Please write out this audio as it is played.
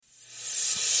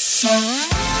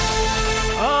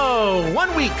Oh,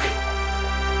 1 week.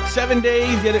 7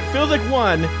 days, yet it feels like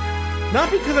one. Not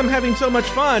because I'm having so much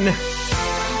fun,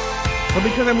 but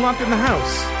because I'm locked in the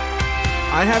house.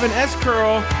 I have an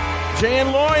S-curl. Jay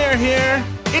and Lori are here.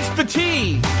 It's the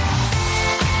tea.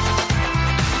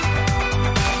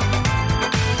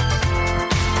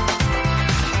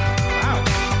 Wow.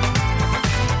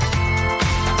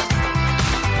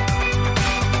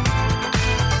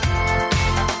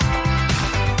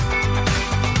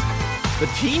 The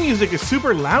tea music is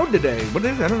super loud today. What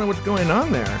is it? I don't know what's going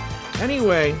on there.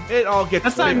 Anyway, it all gets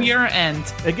That's on your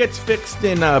end. It gets fixed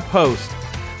in post.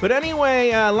 But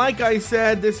anyway, like I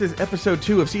said, this is episode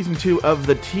 2 of season 2 of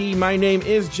The Tea. My name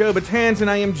is Joe Batanz, and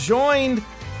I am joined,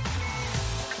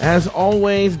 as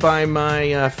always, by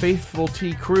my faithful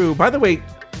Tea crew. By the way,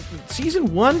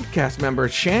 season 1 cast member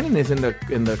Shannon is in the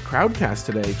crowdcast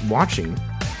today, watching.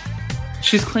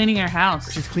 She's cleaning her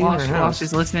house. She's cleaning her house while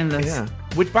she's listening to this. Yeah.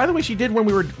 Which, by the way, she did when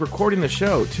we were recording the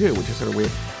show, too, which is sort of weird.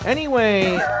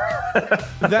 Anyway,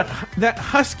 that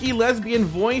husky lesbian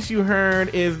voice you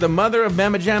heard is the mother of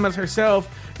Mama Jammas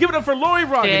herself. Give it up for Lori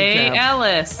Roggenkamp. Jay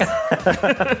Ellis.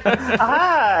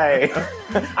 Hi.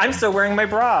 I'm still wearing my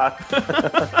bra.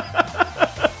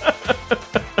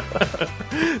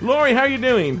 Lori, how are you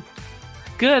doing?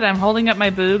 Good. I'm holding up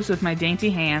my boobs with my dainty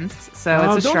hands,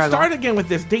 so it's a struggle. Don't start again with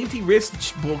this dainty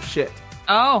wrist bullshit.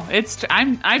 Oh,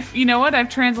 I've you know what? I've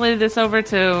translated this over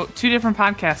to 2 different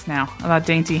podcasts now about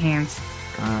dainty hands,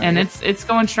 and it's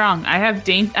going strong. I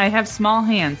have small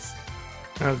hands.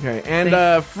 Okay,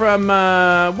 and from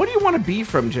what do you want to be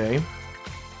from, Jay?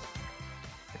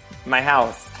 My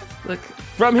house. Look,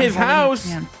 from his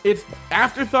house. It's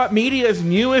Afterthought Media's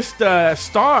newest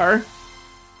star,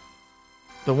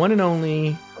 the one and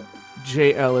only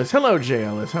Jay Ellis. Hello, Jay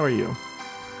Ellis. How are you?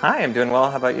 Hi, I'm doing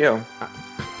well. How about you?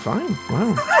 Fine.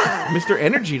 Wow. Mr.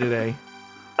 Energy today.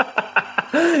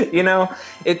 You know,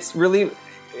 it's really...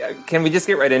 Can we just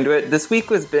get right into it? This week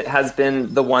has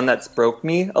been the one that's broke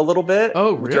me a little bit.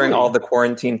 Oh, really? During all the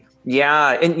quarantine.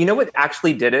 Yeah, and you know what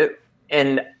actually did it?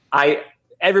 And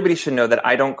everybody should know that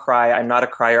I don't cry. I'm not a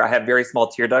crier. I have very small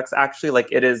tear ducts, actually. Like,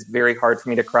 it is very hard for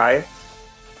me to cry.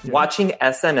 Yeah. Watching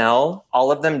SNL,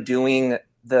 all of them doing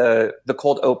the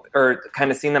cold open, or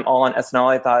kind of seeing them all on SNL,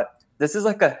 I thought, this is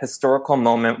like a historical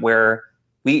moment where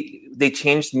they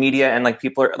changed media, and like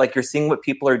people are like, you're seeing what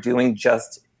people are doing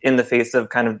just in the face of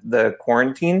kind of the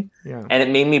quarantine. Yeah. And it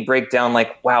made me break down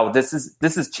like, wow, this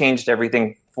has changed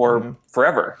everything for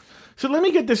forever. So let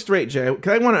me get this straight, Jay,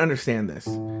 because I want to understand this.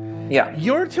 Yeah.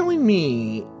 You're telling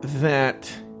me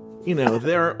that,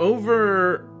 there are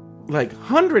over like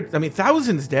hundreds,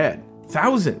 thousands dead.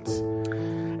 Thousands.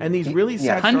 And these really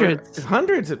sad hundreds. Is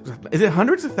it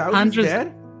hundreds of thousands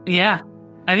dead? Yeah.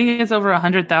 I think it's over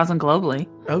 100,000 globally.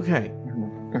 Okay.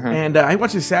 Mm-hmm. And I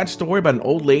watched a sad story about an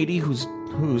old lady whose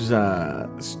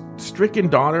stricken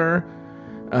daughter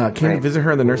came to visit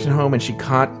her in the nursing home, and she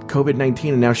caught COVID-19,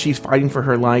 and now she's fighting for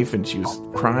her life, and she was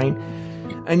crying.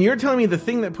 And you're telling me the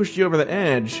thing that pushed you over the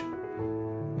edge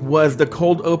was the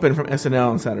cold open from SNL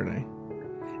on Saturday.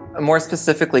 More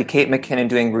specifically, Kate McKinnon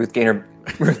doing Ruth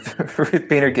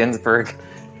Bader Ginsburg.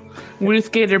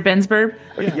 Ruth Gator Bensburg.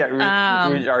 Yeah,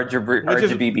 Ruth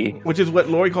RGBB. Which is what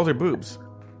Lori calls her boobs.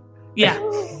 Yeah.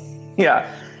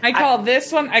 Yeah. I call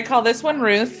this one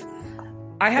Ruth.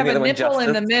 I have a nipple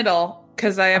in the middle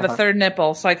because I have a third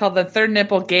nipple, so I call the third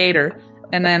nipple Gator,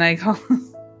 and then I call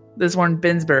this one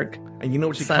Bensburg. And you know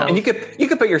what she calls? And you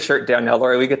could put your shirt down now,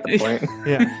 Lori. We get the point.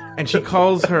 Yeah. And she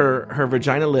calls her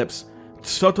vagina lips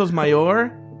Sotos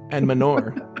Mayor and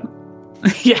Menor.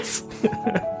 Yes.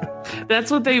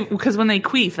 That's what because when they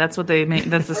queef, that's what they make.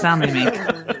 That's the sound they make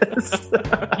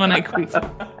when I queef.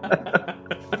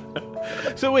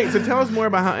 So tell us more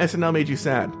about how SNL made you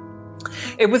sad.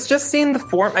 It was just seeing the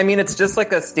form. I mean, it's just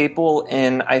like a staple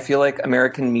in, I feel like,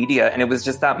 American media. And it was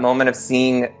just that moment of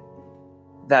seeing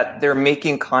that they're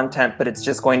making content, but it's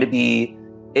just going to be,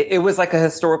 it was like a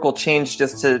historical change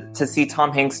just to see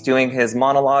Tom Hanks doing his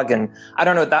monologue. And I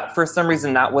don't know, that for some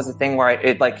reason, that was a thing where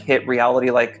it like hit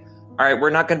reality. Like, all right, we're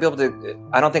not going to be able to,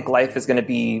 I don't think life is going to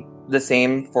be the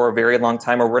same for a very long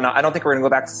time, or I don't think we're going to go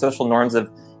back to social norms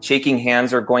of shaking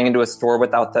hands or going into a store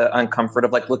without the uncomfort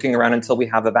of like looking around until we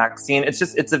have a vaccine.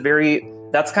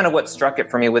 That's kind of what struck it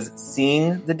for me, was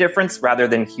seeing the difference rather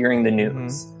than hearing the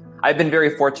news. Mm-hmm. I've been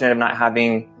very fortunate of not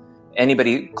having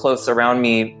anybody close around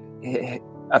me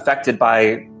affected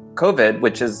by COVID,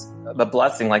 which is a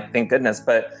blessing, like, thank goodness.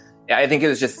 But I think it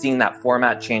was just seeing that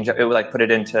format change. It would like put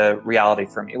it into reality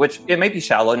for me, which it might be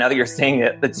shallow now that you're saying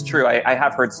it. That's true. I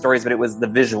have heard stories, but it was the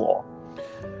visual.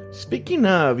 Speaking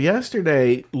of,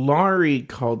 yesterday, Laurie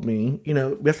called me.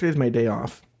 Yesterday's my day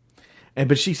off.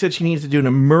 But she said she needs to do an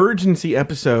emergency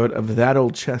episode of That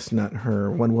Old Chestnut,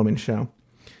 her one-woman show.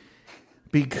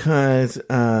 Because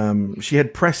she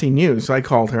had pressing news. So I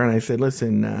called her and I said,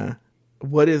 listen,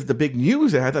 what is the big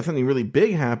news? I thought something really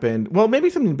big happened. Well, maybe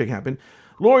something big happened.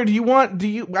 Laurie,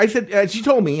 I said, she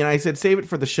told me, and I said, save it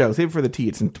for the show. Save it for the tea.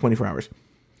 It's in 24 hours.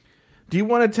 Do you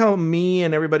want to tell me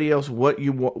and everybody else what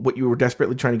you were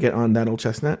desperately trying to get on That Old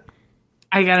Chestnut?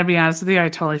 I gotta be honest with you, I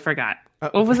totally forgot.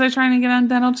 What was I trying to get on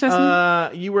That Old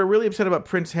Chestnut? You were really upset about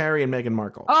Prince Harry and Meghan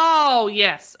Markle. Oh,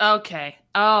 yes. Okay.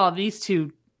 Oh, these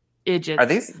two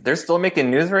idiots. They're still making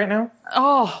news right now?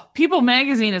 Oh, People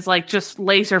Magazine is like just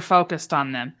laser focused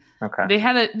on them.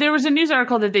 Okay. There was a news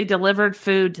article that they delivered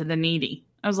food to the needy.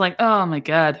 I was like, oh my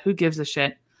God, who gives a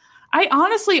shit? I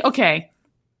honestly, okay.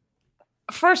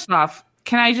 First off,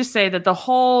 can I just say that the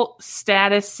whole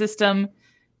status system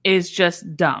is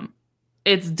just dumb.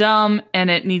 It's dumb and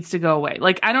it needs to go away.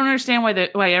 Like, I don't understand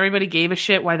why everybody gave a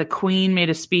shit, why the Queen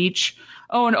made a speech.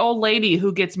 Oh, an old lady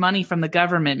who gets money from the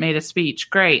government made a speech.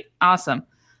 Great. Awesome.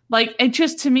 Like, it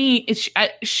just, to me,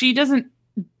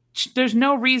 there's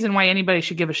no reason why anybody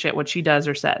should give a shit what she does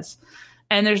or says.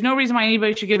 And there's no reason why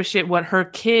anybody should give a shit what her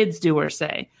kids do or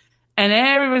say. And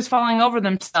everybody's falling over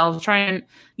themselves trying,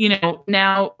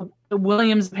 now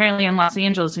William's apparently in Los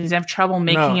Angeles. He's having trouble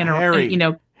making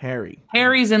it.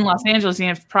 Harry's in Los Angeles.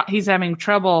 He's having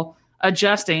trouble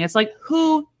adjusting. It's like,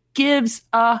 who gives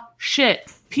a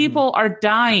shit? People are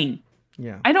dying.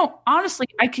 Yeah.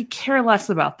 I could care less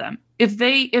about them. If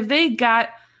they got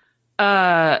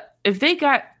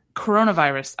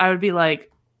coronavirus, I would be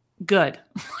like, good.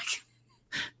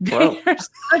 They're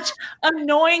such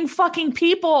annoying fucking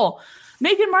people.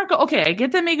 Meghan Markle, okay, I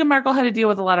get that Meghan Markle had to deal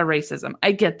with a lot of racism.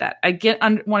 I get that. I get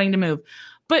wanting to move.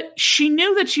 But she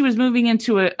knew that she was moving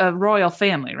into a royal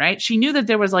family, right? She knew that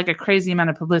there was like a crazy amount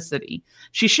of publicity.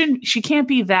 She can't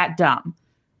be that dumb.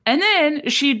 And then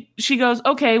she goes,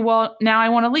 okay, well, now I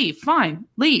want to leave. Fine,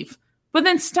 leave. But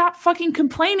then stop fucking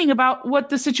complaining about what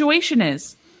the situation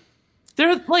is.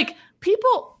 They're like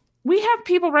we have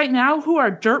people right now who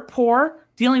are dirt poor,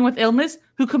 dealing with illness,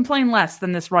 who complain less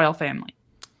than this royal family.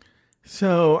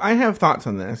 So I have thoughts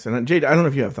on this, and Jade, I don't know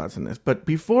if you have thoughts on this, but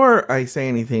before I say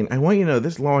anything, I want you to know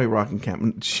this Laurie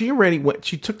Rockenkamp,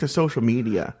 she took to social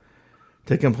media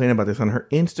to complain about this on her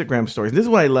Instagram stories. This is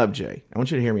what I love, Jay. I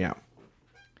want you to hear me out.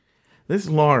 This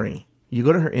Laurie, you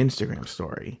go to her Instagram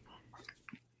story,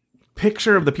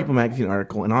 picture of the People Magazine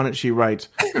article, and on it she writes,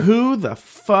 "Who the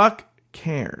fuck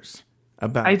cares?"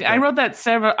 I wrote that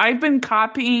several. I've been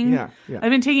copying. Yeah.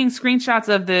 I've been taking screenshots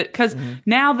of because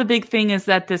now the big thing is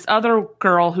that this other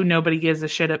girl who nobody gives a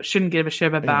shit shouldn't give a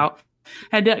shit about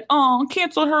had to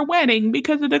cancel her wedding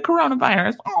because of the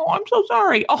coronavirus. Oh, I'm so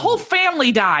sorry. A whole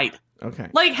family died. Okay,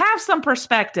 like have some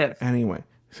perspective. Anyway,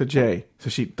 so Jay,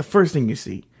 the first thing you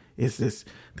see is this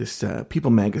People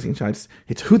Magazine shot.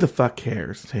 It's who the fuck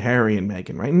cares to Harry and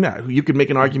Meghan, right? No, you could make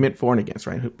an argument for and against,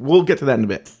 right? We'll get to that in a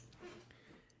bit.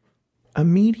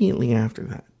 Immediately after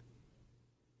that,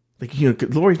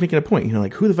 Laurie's making a point,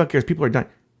 who the fuck cares? People are dying.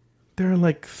 There are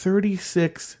like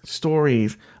 36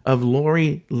 stories of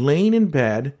Laurie laying in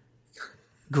bed,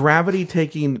 gravity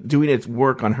doing its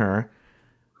work on her,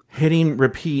 hitting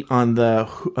repeat on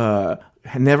the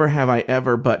never have I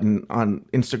ever button on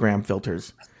Instagram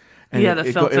filters. And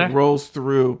the filter. It rolls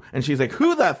through, and she's like,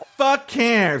 who the fuck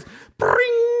cares?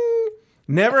 Bring!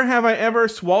 Never have I ever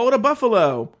swallowed a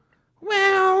buffalo.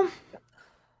 Well,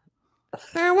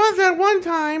 there was that one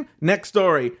time. Next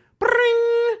story.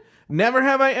 Bring! Never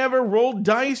have I ever rolled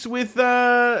dice with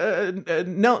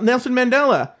Nelson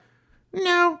Mandela.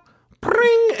 No.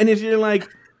 Bring! And you're like...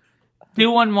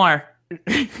 Do one more.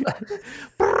 Bring!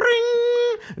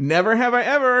 Never have I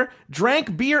ever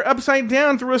drank beer upside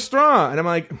down through a straw. And I'm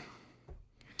like...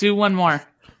 Do one more.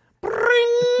 Bring!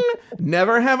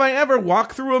 Never have I ever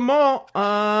walked through a mall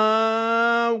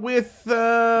with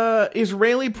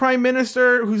Israeli Prime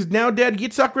Minister who's now dead,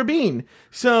 Yitzhak Rabin.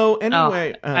 So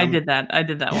anyway, I did that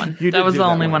one. That was the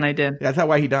only one I did. That's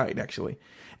why he died, actually,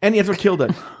 and that's what killed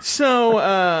him. So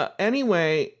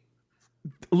anyway,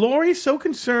 Laurie's so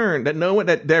concerned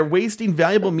that they're wasting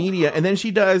valuable media, and then she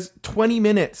does 20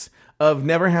 minutes of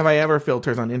never have I ever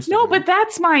filters on Instagram. No, but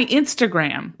that's my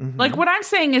Instagram. Mm-hmm. Like, what I'm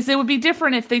saying is it would be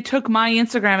different if they took my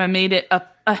Instagram and made it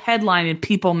a headline in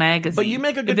People Magazine. But you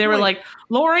make a good If they point. were like,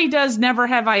 Laurie does never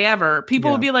have I ever,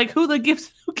 people would be like, who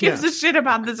gives a shit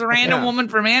about this random woman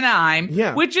from Anaheim?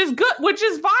 Yeah. Which is good, which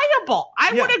is viable.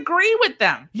 I would agree with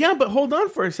them. Yeah, but hold on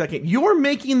for a second. You're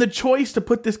making the choice to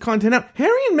put this content out.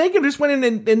 Harry and Meghan just went in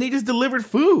and they just delivered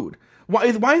food. Why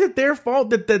is it their fault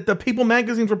that the People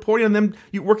magazine's reporting on them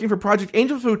working for Project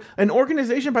Angel Food, an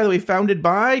organization, by the way, founded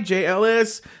by Jay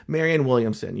Ellis, Marianne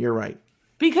Williamson? You're right.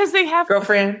 Because they have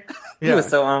girlfriend. Yeah. He was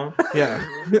so Yeah.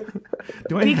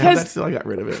 Do I have that still? I got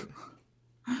rid of it.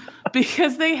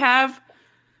 Because they have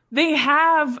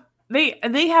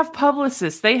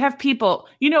publicists. They have people.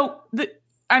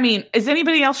 Is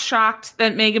anybody else shocked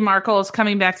that Meghan Markle is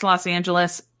coming back to Los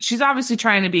Angeles? She's obviously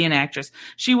trying to be an actress.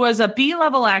 She was a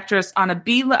B-level actress on a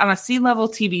C-level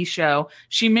TV show.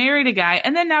 She married a guy,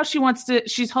 and then now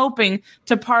she's hoping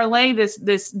to parlay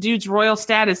this dude's royal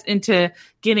status into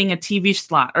getting a TV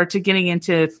slot or to getting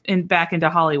back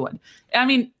into Hollywood. I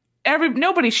mean,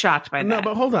 nobody's shocked by that. No,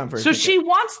 but hold on for a second. So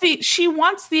she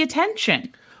wants the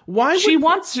attention.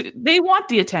 They want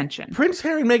the attention. Prince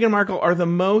Harry and Meghan Markle are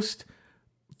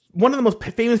one of the most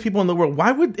famous people in the world.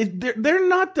 Why would they're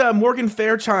not Morgan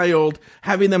Fairchild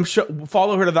having them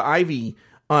follow her to the Ivy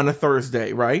on a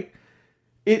Thursday, right?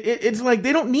 It's like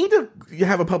they don't need to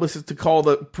have a publicist to call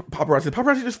the paparazzi. The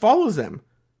paparazzi just follows them.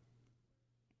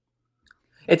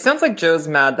 It sounds like Joe's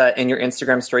mad that in your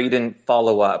Instagram story you didn't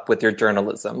follow up with your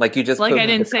journalism. Like you just I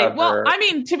didn't say. Cover. Well, I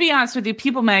mean, to be honest with you,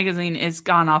 People magazine is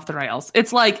gone off the rails.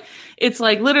 It's like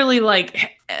literally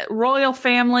like royal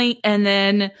family, and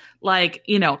then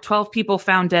 12 people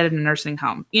found dead in a nursing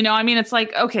home. It's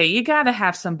like, okay, you got to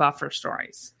have some buffer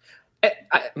stories.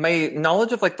 My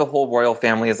knowledge of the whole royal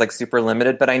family is super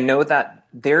limited, but I know that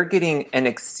they're getting an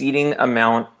exceeding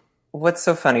amount. What's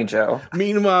so funny, Joe?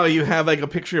 Meanwhile, you have a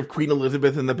picture of Queen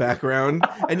Elizabeth in the background,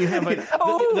 and you have the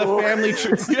family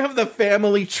tree. You have the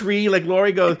family tree.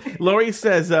 Lori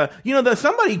says,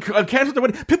 somebody canceled their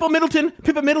wedding. Pippa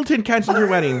Middleton canceled her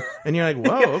wedding, and you're like,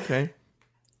 whoa, okay.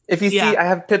 If you see, I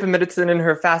have Pippa Middleton in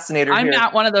her fascinator. I'm here.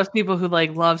 not one of those people who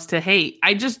loves to hate.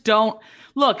 I just don't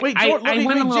look. I went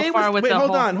a little far with the whole.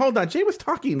 Hold on. Jay was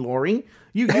talking, Lori.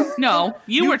 You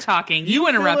were talking. You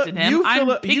interrupted him. I'm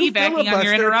piggybacking on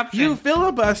your interruption. You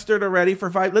filibustered already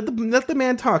for 5. Let the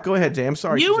man talk. Go ahead, Jay. I'm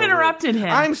sorry. You interrupted him.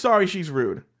 I'm sorry. She's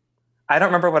rude. I don't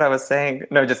remember what I was saying.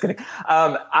 No, just kidding.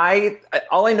 All I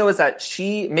know is that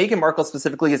Meghan Markle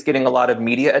specifically is getting a lot of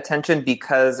media attention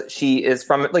because she is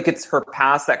from it's her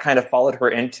past that kind of followed her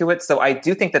into it. So I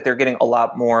do think that they're getting a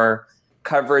lot more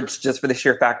coverage just for the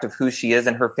sheer fact of who she is,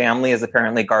 and her family is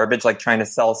apparently garbage, trying to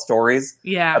sell stories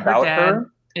about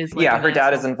her. Her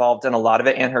dad is involved in a lot of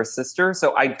it, and her sister.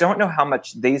 So I don't know how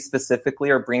much they specifically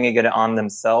are bringing it on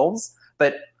themselves,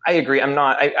 but I agree.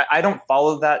 I don't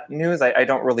follow that news. I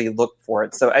don't really look for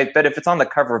it. So but if it's on the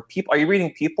cover of People, are you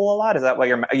reading People a lot? Is that why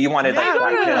you wanted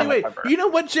wait. You know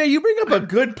what, Jay? You bring up a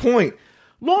good point.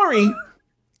 Lori,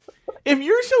 if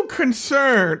you're so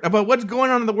concerned about what's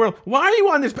going on in the world, why are you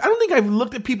on this? I don't think I've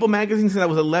looked at People magazine since I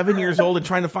was 11 years old and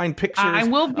trying to find pictures. I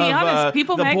will be honest.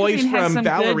 People the magazine boys has from some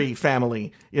Valerie good...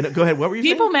 family. Go ahead. What were you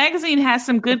saying? People magazine has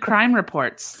some good crime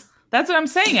reports. That's what I'm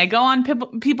saying. I go on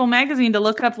People magazine to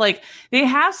look up they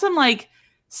have some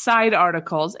side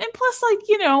articles, and plus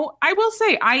I will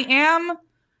say I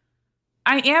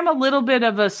am a little bit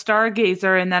of a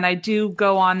stargazer, and then I do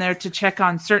go on there to check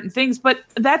on certain things. But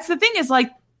that's the thing is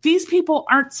these people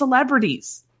aren't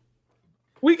celebrities.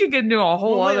 We could get into a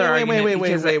whole other argument.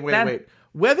 Wait.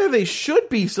 Whether they should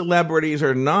be celebrities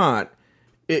or not,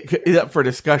 it is up for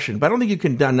discussion. But I don't think you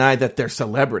can deny that they're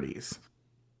celebrities.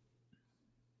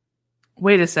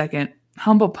 Wait a second.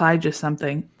 Humble Pie just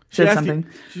something. Said something.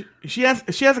 She has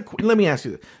a. Let me ask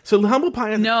you this. So Humble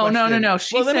Pie has no.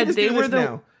 She said they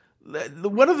were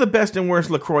what are the best and worst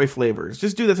LaCroix flavors?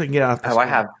 Just do this so I can get out. I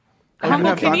have.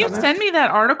 Humble, can you send me that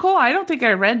article? I don't think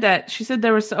I read that. She said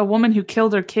there was a woman who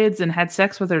killed her kids and had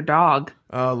sex with her dog.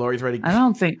 Oh, Lori's ready. I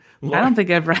don't think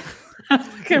I've read.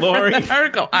 Lori, read that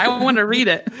article. I want to read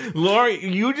it. Lori,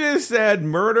 you just said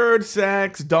murdered,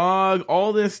 sex, dog,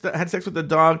 all this stuff, had sex with the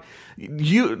dog.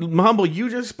 Humble,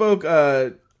 you just spoke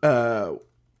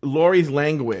Lori's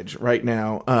language right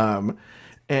now.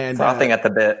 And frothing at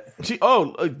the bit.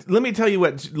 Let me tell you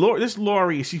what. This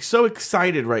Lori, she's so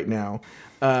excited right now.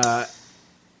 Lori,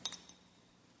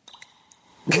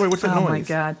 what's that noise? Oh my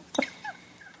god!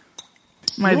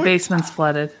 My basement's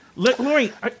flooded.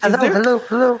 Lori,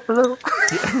 hello.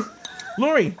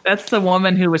 Lori, that's the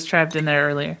woman who was trapped in there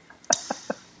earlier.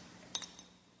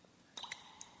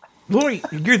 Lori,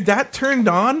 you're that turned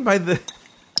on by the.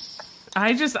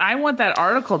 I want that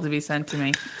article to be sent to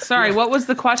me. Sorry, what was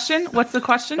the question? What's the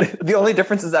question? The only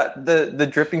difference is that the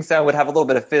dripping sound would have a little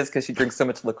bit of fizz because she drinks so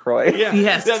much LaCroix. Yeah.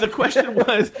 Yes. Yeah, the question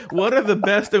was, what are the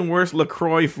best and worst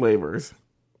LaCroix flavors?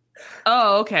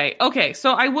 Oh, okay. Okay,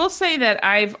 so I will say that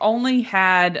I've only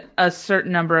had a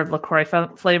certain number of LaCroix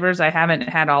flavors. I haven't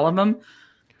had all of them.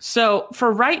 So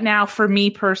for right now, for me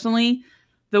personally,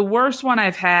 the worst one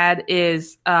I've had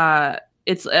is I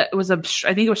think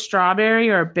it was strawberry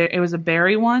or it was a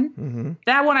berry one. Mm-hmm.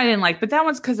 That one I didn't like, but that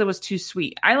one's because it was too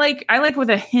sweet. I like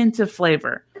with a hint of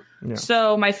flavor. Yeah.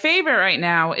 So my favorite right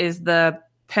now is the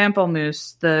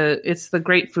pamplemousse. It's the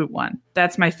grapefruit one.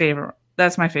 That's my favorite.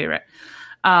 Because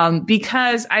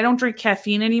I don't drink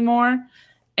caffeine anymore.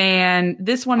 And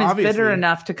this one is bitter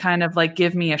enough to kind of like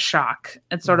give me a shock.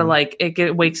 It's sort of like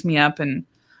it wakes me up and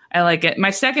I like it.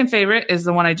 My second favorite is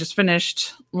the one I just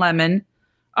finished, lemon.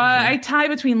 I tie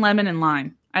between lemon and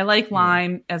lime. I like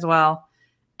lime as well.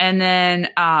 And then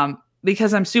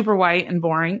because I'm super white and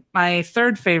boring, my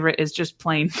third favorite is just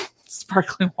plain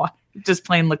sparkling water, just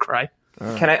plain LaCroix.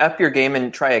 Can I up your game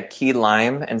and try a key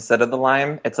lime instead of the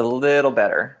lime? It's a little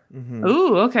better. Mm-hmm.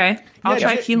 Ooh, okay. I'll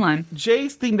try key lime. Jay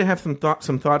seemed to have some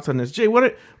thoughts on this. Jay,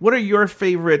 what are your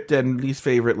favorite and least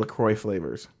favorite LaCroix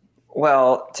flavors?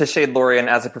 Well, to shade Lori, and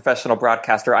as a professional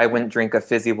broadcaster, I wouldn't drink a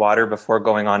fizzy water before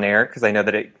going on air because I know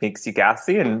that it makes you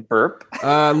gassy and burp.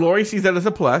 Lori sees that as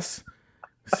a plus.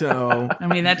 So I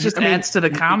mean, that just adds to the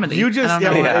comedy. You just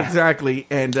exactly.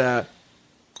 And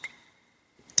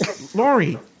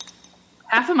Lori.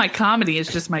 Half of my comedy is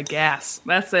just my gas.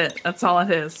 That's it. That's all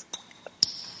it is.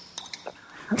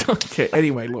 Okay.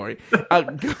 Anyway, Lori,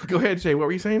 go ahead, Jay. What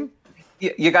were you saying?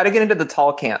 You got to get into the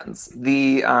tall cans.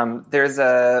 There's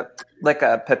a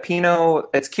pepino.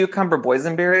 It's cucumber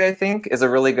boysenberry, I think, is a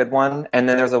really good one. And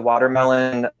then there's a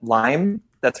watermelon lime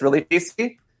that's really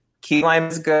tasty. Key lime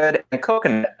is good, and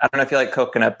coconut. I don't know if you like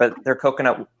coconut, but their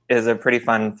coconut is a pretty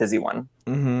fun fizzy one.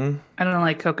 Mm-hmm. I don't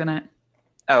like coconut.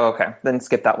 Oh, okay. Then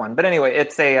skip that one. But anyway,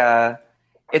 it's a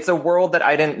world that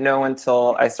I didn't know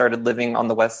until I started living on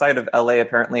the west side of LA.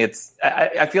 Apparently,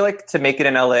 I feel like to make it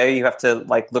in LA, you have to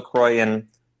like LaCroix and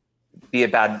be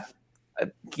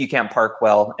you can't park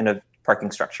well in a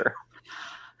parking structure.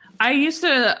 I used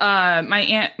to,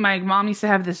 my mom used to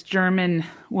have this German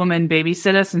woman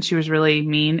babysit us, and she was really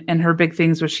mean. And her big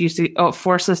things was she used to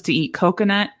force us to eat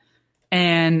coconut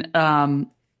and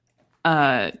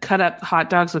cut up hot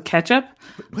dogs with ketchup.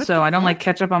 So I don't like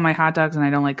ketchup on my hot dogs, and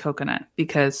I don't like coconut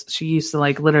because she used to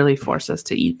like literally force us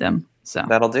to eat them. So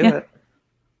that'll do it.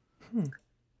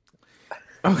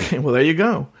 Okay, well there you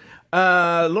go.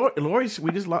 Lori,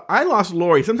 I lost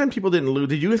Lori. Sometimes people didn't lose.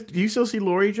 Do you still see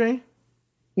Lori, Jay?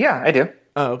 Yeah, I do.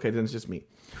 Oh, okay, then it's just me.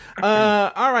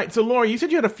 All right, so Lori, you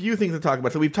said you had a few things to talk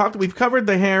about. So we've covered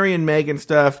the Harry and Meghan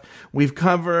stuff. We've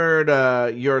covered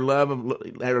your love of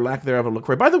or lack thereof of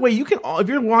LaCroix. By the way, you can if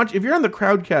you're on the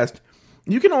Crowdcast,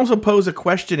 you can also pose a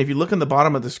question. If you look on the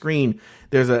bottom of the screen,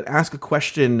 there's an ask a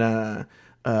question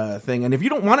thing. And if you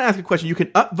don't want to ask a question, you can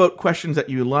upvote questions that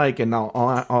you like, and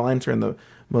I'll enter in the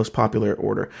most popular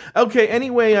order. Okay.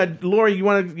 Anyway, Lori, you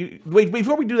want to wait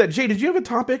before we do that? Jay, did you have a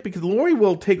topic? Because Lori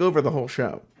will take over the whole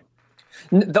show.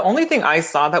 The only thing I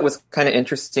saw that was kind of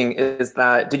interesting is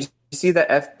that did you see the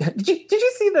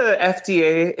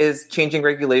FDA is changing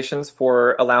regulations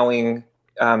for allowing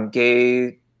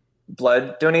gay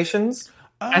blood donations?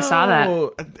 I saw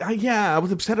that. Yeah, I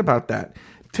was upset about that.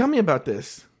 Tell me about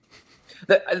this.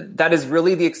 That is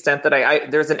really the extent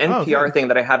that there's an NPR thing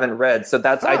that I haven't read. So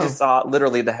I just saw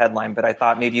literally the headline, but I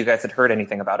thought maybe you guys had heard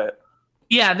anything about it.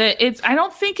 Yeah, I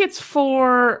don't think it's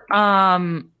for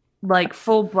like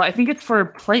full blood. I think it's for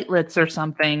platelets or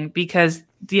something because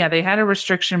they had a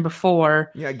restriction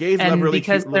before. Yeah, gays love really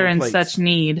because cute they're in plates. such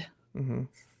need. Mm-hmm.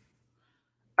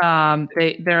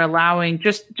 They're allowing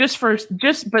but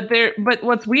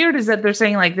what's weird is that they're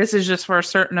saying like this is just for a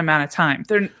certain amount of time.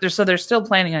 They're still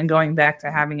planning on going back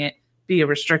to having it be a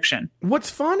restriction.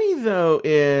 What's funny though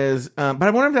is, but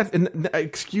I wonder if that's,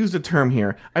 excuse the term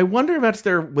here, I wonder if that's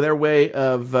their way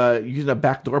of using a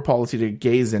backdoor policy to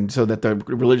gays in so that the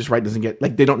religious right doesn't get,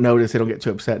 like, they don't notice, they don't get too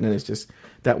upset, and then it's just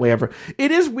that way ever. It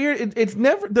is weird. It's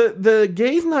never, the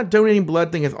gays not donating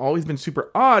blood thing has always been super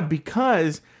odd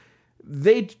because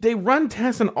they run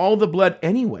tests on all the blood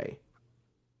anyway.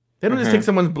 They don't just take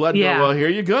someone's blood and go, well, here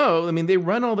you go. I mean, they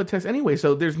run all the tests anyway,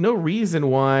 so there's no reason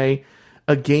why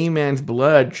a gay man's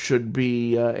blood should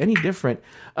be any different.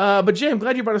 But Jay, I'm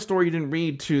glad you brought a story you didn't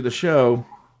read to the show.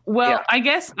 Well, I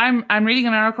guess I'm reading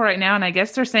an article right now, and I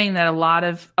guess they're saying that a lot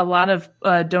of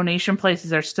donation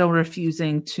places are still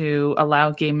refusing to allow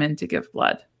gay men to give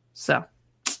blood. So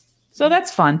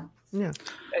that's fun. Yeah.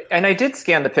 And I did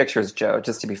scan the pictures, Joe,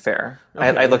 just to be fair. Okay,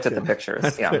 I looked at the pictures.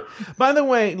 That's good. By the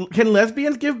way, can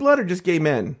lesbians give blood or just gay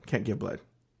men can't give blood?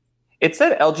 It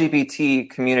said LGBT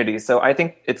community, so I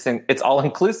think it's all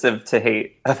inclusive to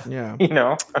hate. Yeah. You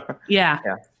know? Yeah.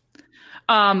 Yeah.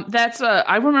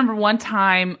 I remember one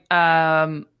time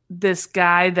this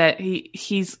guy that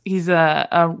he's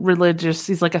a religious.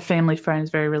 He's like a family friend. He's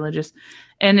very religious,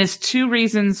 and his two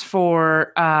reasons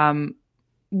for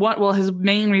his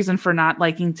main reason for not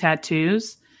liking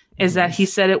tattoos is that he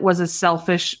said it was a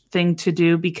selfish thing to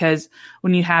do because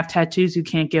when you have tattoos, you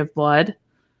can't give blood.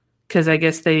 Because I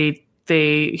guess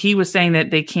he was saying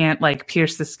that they can't like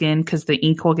pierce the skin because the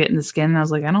ink will get in the skin. And I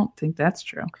was like, I don't think that's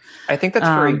true. I think that's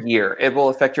for a year. It will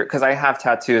affect because I have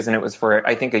tattoos and it was for,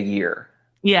 I think, a year.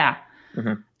 Yeah.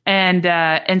 Mm-hmm.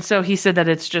 And so he said that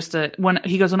it's just when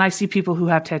I see people who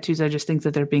have tattoos, I just think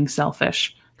that they're being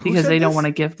selfish because they don't want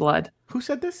to give blood. Who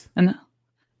said this? And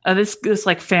this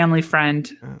like family friend.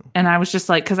 Oh. And I was just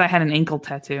like, cause I had an ankle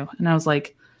tattoo and I was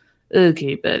like,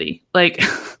 okay, buddy, like,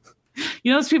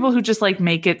 you know, those people who just like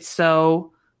make it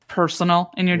so personal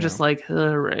and you're just like,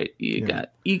 all right, you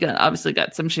got obviously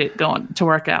got some shit going to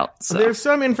work out. So there's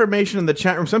some information in the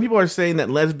chat room. Some people are saying that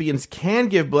lesbians can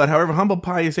give blood. However, Humble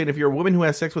Pie is saying if you're a woman who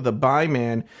has sex with a bi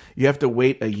man, you have to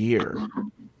wait a year.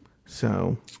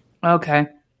 So, okay.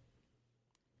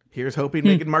 Here's hoping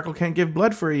Meghan Markle can't give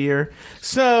blood for a year.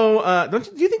 So, do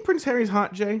you think Prince Harry's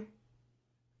hot, Jay?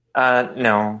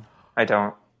 No, I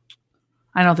don't.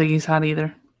 I don't think he's hot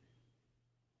either.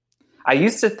 I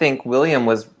used to think William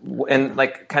was, and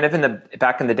like kind of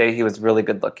back in the day, he was really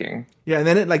good looking. Yeah, and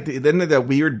then then the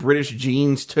weird British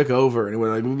genes took over, and it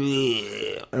went like,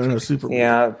 bleh. I don't know, super.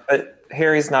 Yeah, weird. but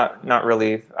Harry's not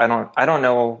really. I don't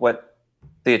know what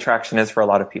the attraction is for a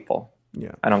lot of people.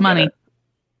 Yeah, I don't money. Get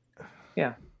it.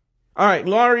 Yeah. All right,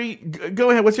 Laurie,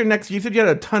 go ahead. What's your next? You said you had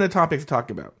a ton of topics to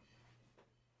talk about.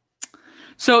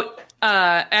 So.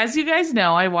 As you guys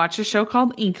know, I watch a show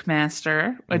called Ink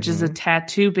Master, which is a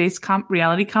tattoo-based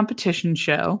reality competition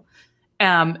show.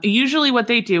 Usually what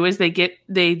they do is they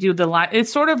do the live.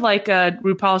 It's sort of like a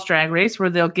RuPaul's Drag Race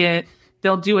where they'll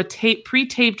do a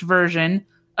pre-taped version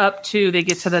up to they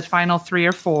get to the final 3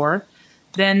 or 4.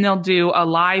 Then they'll do a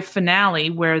live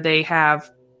finale where they have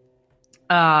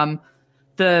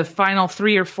the final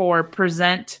 3 or 4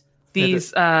 present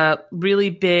these really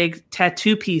big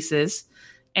tattoo pieces.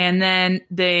 And then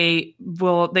they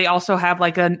also have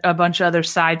like a bunch of other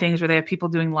side things where they have people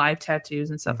doing live tattoos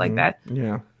and stuff like that.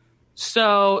 Yeah.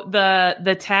 So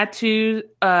the tattoo,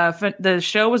 the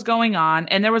show was going on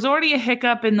and there was already a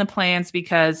hiccup in the plans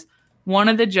because one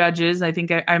of the judges, I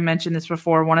think I mentioned this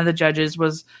before, one of the judges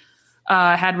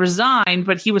had resigned,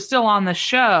 but he was still on the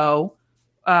show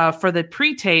for the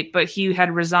pre-tape, but he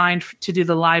had resigned to do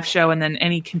the live show and then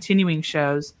any continuing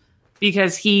shows.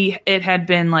 Because he had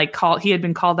been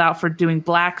called out for doing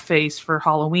blackface for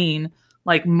Halloween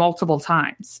like multiple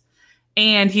times.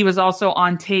 And he was also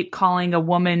on tape calling a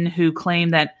woman who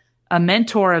claimed that a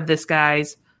mentor of this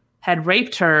guy's had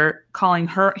raped her,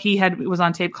 was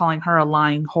on tape calling her a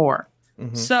lying whore.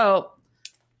 Mm-hmm. So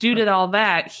due to all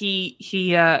that, he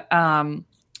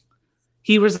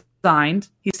resigned.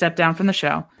 He stepped down from the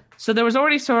show. So there was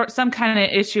already some kind of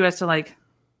issue as to like,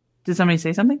 did somebody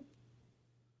say something?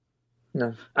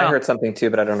 No, I heard something too,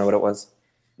 but I don't know what it was.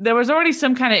 There was already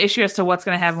some kind of issue as to what's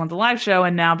going to happen with the live show,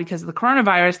 and now because of the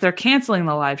coronavirus, they're canceling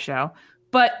the live show.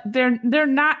 But they're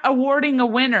not awarding a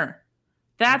winner.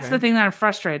 That's the thing that I'm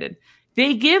frustrated.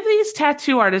 They give these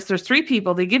tattoo artists, there's 3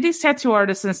 people, they give these tattoo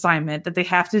artists an assignment that they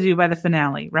have to do by the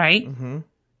finale, right? Mm-hmm.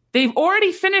 They've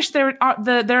already finished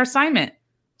their assignment.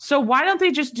 So why don't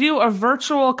they just do a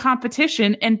virtual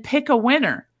competition and pick a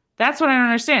winner? That's what I don't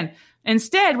understand.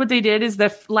 Instead, what they did is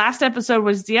the last episode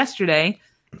was yesterday.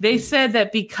 They said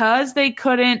that because they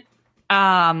couldn't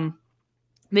do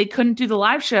the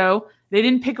live show, they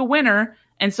didn't pick a winner,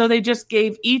 and so they just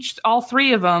gave all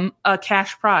 3 of them a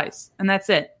cash prize, and that's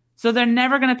it. So they're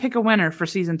never going to pick a winner for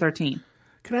season 13,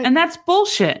 and that's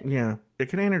bullshit. Yeah,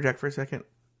 can I interject for a second?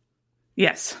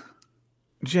 Yes,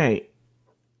 Jay.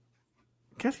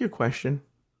 Can I ask you a question?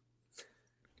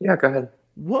 Yeah, go ahead.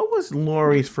 What was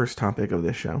Laurie's first topic of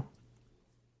this show?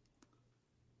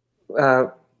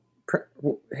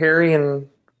 Harry and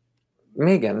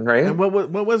Meghan, right? And what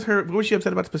was she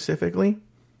upset about specifically?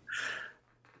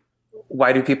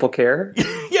 Why do people care?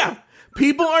 Yeah,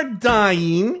 people are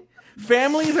dying.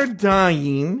 Families are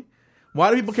dying. Why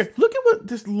do people care? Look at what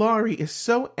this Laurie is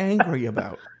so angry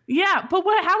about. Yeah, but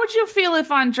how would you feel if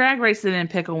on Drag Race they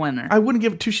didn't pick a winner? I wouldn't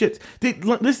give 2 shits.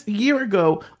 This year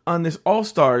ago on this All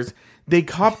Stars, they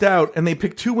copped out and they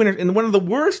picked 2 winners in one of the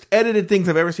worst edited things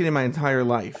I've ever seen in my entire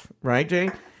life. Right,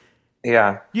 Jay?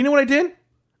 Yeah. You know what I did?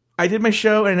 I did my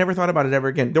show and I never thought about it ever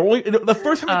again. The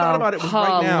first time I thought about it was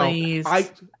right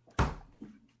now.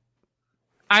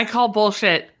 I call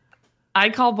bullshit. I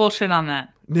call bullshit on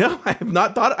that. No, I have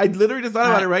not thought. I literally just thought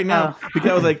about it right now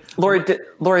because I was like,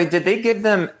 Laurie, did they give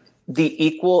them the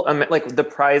equal like the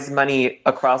prize money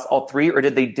across all three, or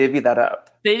did they divvy that up?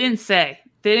 They didn't say.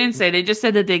 They just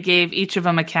said that they gave each of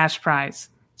them a cash prize.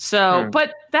 So,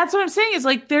 but that's what I'm saying is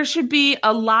like there should be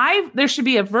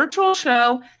a virtual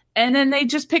show, and then they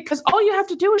just pick, because all you have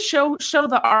to do is show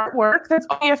the artwork. That's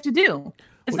all you have to do.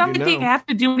 It's not like they have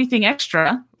to do anything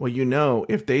extra. Well,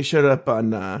 if they showed up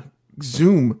on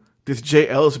Zoom, this Jay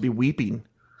Ellis would be weeping.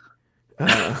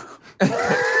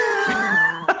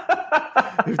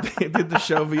 If they did the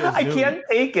show via Zoom. I can't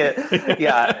take it.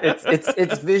 Yeah,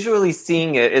 it's visually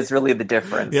seeing it is really the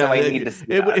difference. Yeah, so I need to see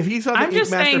that. If he saw the Ink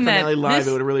Master finale live,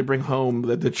 it would really bring home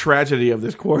the tragedy of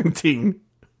this quarantine.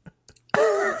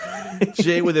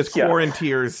 Jay with his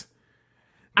quaranteers.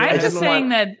 I'm just saying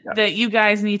that you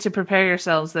guys need to prepare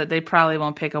yourselves that they probably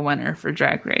won't pick a winner for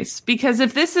Drag Race. Because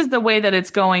if this is the way that it's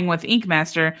going with Ink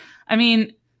Master, I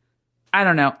mean, I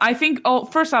don't know. I think,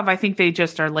 first off, I think they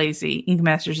just are lazy. Ink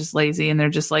Master's just lazy, and they're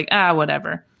just like,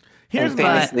 whatever. And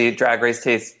famously, Drag Race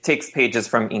takes pages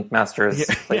from Ink Master's.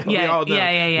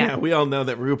 Yeah. We all know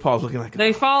that RuPaul's looking like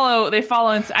they follow.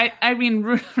 I mean,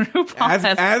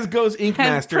 RuPaul as goes Ink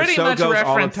Master, pretty so much goes all of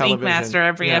reference television. Ink Master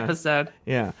every episode.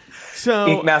 Yeah. So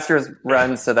Ink Masters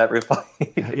run so that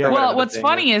RuPaul. Well, what's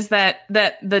funny is that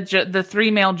the three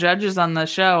male judges on the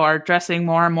show are dressing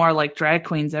more and more like drag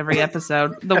queens every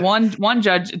episode. The one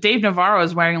judge, Dave Navarro,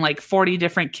 is wearing like 40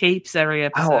 different capes every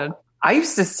episode. I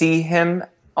used to see him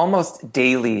almost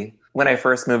daily when I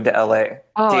first moved to LA.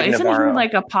 Oh, Dave isn't Navarro. he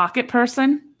like a pocket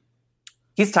person?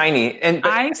 He's tiny, and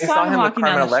I saw him with walking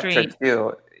Carmen down the Electra street.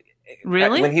 too.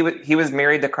 Really? When he was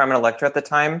married to Carmen Electra at the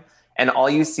time, and all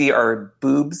you see are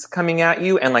boobs coming at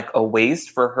you and like a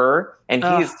waist for her, and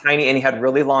he is tiny and he had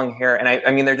really long hair, and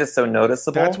I mean they're just so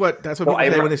noticeable. That's what people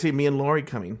say when they see me and Lori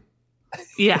coming.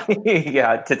 Yeah.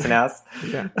 Yeah, tits and ass.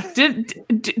 Yeah.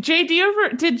 Jay,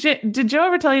 did Joe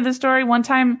ever tell you this story? One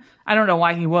time, I don't know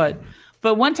why he would,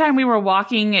 but one time we were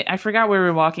walking, I forgot where we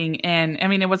were walking, and I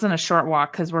mean, it wasn't a short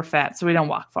walk because we're fat, so we don't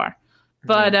walk far.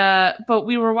 But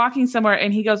we were walking somewhere,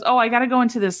 and he goes, I got to go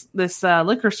into this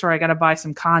liquor store. I got to buy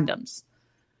some condoms.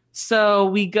 So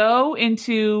we go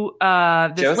into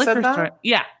this Joe liquor said that? store.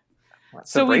 Yeah.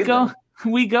 So we go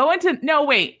into, no,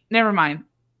 wait, never mind.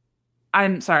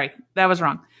 I'm sorry. That was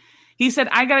wrong. He said,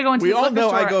 I got to go into this liquor store. We all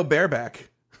know I go bareback.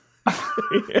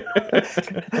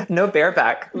 No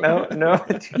bareback. No.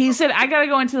 He said, I got to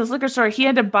go into this liquor store. He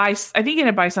had to buy, I think he had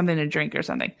to buy something to drink or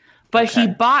something. But he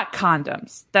bought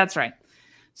condoms. That's right.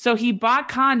 So he bought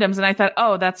condoms, and I thought,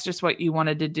 that's just what you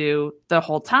wanted to do the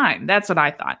whole time. That's what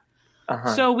I thought.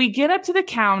 Uh-huh. So we get up to the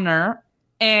counter,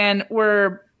 and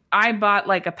I bought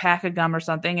like a pack of gum or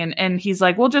something, and he's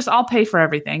like, well, I'll pay for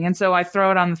everything. And so I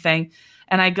throw it on the thing,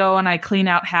 and I go and I clean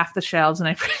out half the shelves, and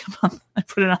I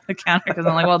put it on the counter because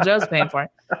I'm like, well, Joe's paying for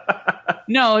it.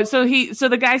 No, so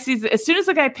the guy sees it. As soon as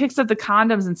the guy picks up the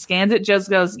condoms and scans it, Joe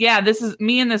goes, yeah, this is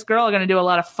me and this girl are going to do a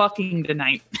lot of fucking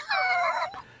tonight.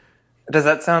 Does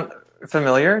that sound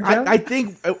familiar, Joe? I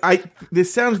think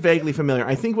this sounds vaguely familiar.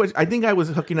 I think I was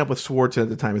hooking up with Swartz at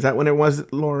the time. Is that when it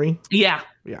was, Lori? Yeah.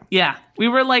 We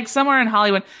were like somewhere in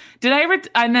Hollywood. Did I ever?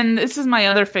 And then this is my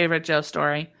other favorite Joe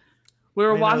story. We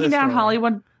were walking down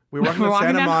Hollywood. We were walking down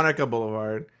Santa Monica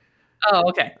Boulevard.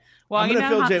 Oh, okay. I'm gonna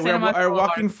fill Jay. We're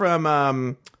walking from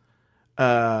what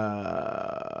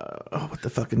the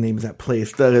fucking name is that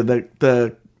place?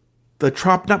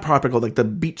 Not tropical, like the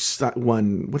beach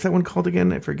one. What's that one called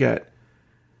again? I forget.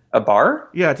 A bar?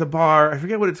 Yeah, it's a bar. I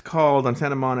forget what it's called on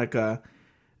Santa Monica.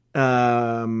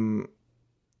 Was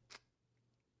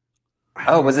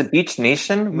it Beach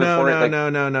Nation?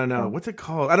 No. What's it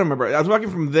called? I don't remember. I was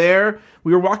walking from there.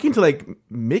 We were walking to like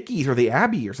Mickey's or the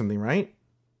Abbey or something, right?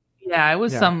 Yeah, it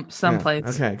was some place.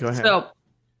 Okay, go ahead.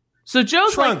 So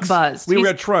Joe's Trunks. like buzzed. We were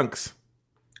at Trunks.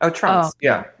 Oh, Trunks.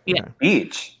 Yeah.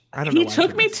 Beach. He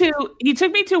took me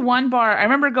to one bar. I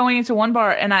remember going into one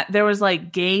bar, and there was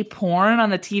like gay porn on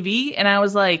the TV, and I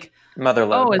was like,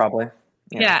 Motherlode, probably.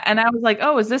 Yeah, and I was like,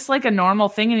 is this like a normal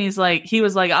thing? And he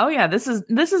was like, oh yeah, this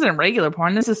isn't regular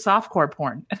porn. This is softcore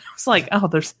porn. And I was like,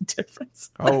 there's a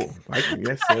difference.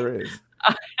 Yes, there is.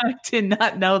 I did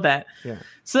not know that. Yeah.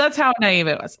 So that's how naive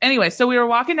it was. Anyway, so we were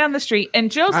walking down the street,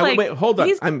 and Joe's like, wait, hold on.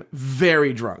 I'm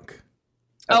very drunk.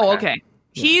 Oh, okay.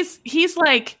 Yeah. He's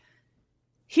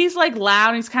like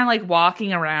loud. He's kind of like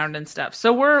walking around and stuff.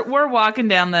 So we're walking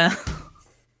down the.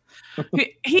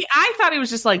 I thought he was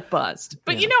just like buzzed,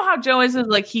 but you know how Joe is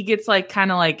like he gets like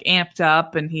kind of like amped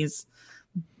up and he's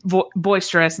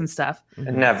boisterous and stuff.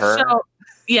 Never. So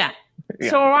yeah.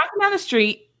 So we're walking down the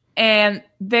street, and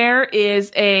there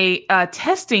is a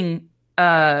testing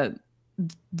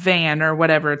van or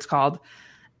whatever it's called,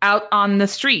 out on the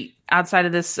street outside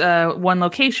of this one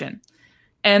location.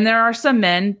 And there are some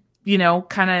men,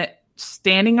 kind of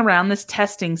standing around this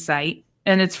testing site.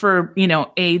 And it's for,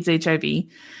 AIDS, HIV.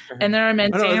 And there are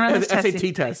men standing around this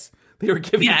SAT test. They were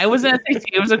giving. Yeah, it was an SAT.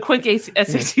 It was a quick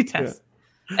SAT test.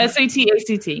 Yeah. SAT,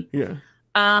 ACT. Yeah.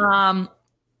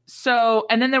 So,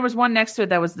 and then there was one next to it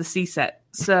that was the C-set.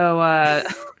 So,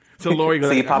 so Lori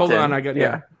goes, so hold on,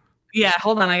 Yeah,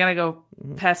 hold on, I gotta go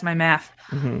past my math.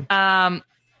 Mm-hmm.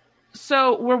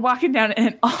 So we're walking down,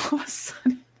 and all of a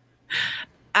sudden,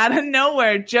 out of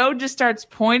nowhere, Joe just starts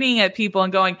pointing at people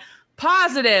and going,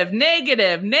 positive,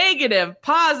 negative,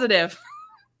 positive,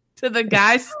 to the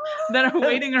guys that are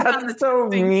waiting around. That's so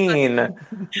mean. And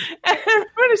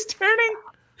everyone is turning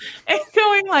and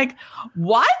going like,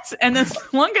 what? And this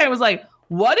one guy was like,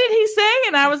 what did he say?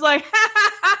 And I was like,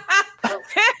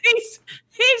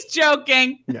 he's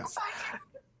joking. Yeah.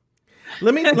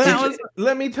 Let me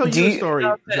tell you a story.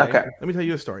 Okay. Let me tell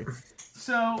you a story.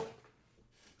 So,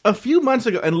 a few months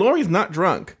ago, and Lori's not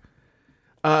drunk.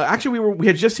 Actually, we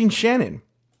had just seen Shannon,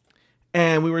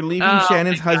 and we were leaving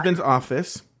Shannon's husband's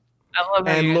office. I love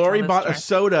how and Lori bought a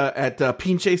soda at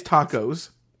Pinche's Tacos,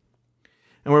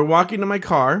 and we're walking to my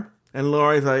car, and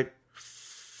Lori's like,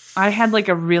 I had like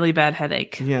a really bad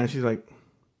headache. Yeah, she's like,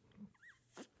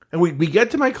 and we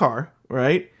get to my car,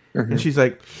 right? Mm-hmm. And she's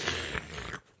like,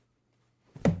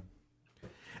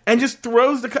 and just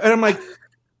throws the car, and I'm like,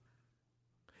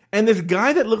 and this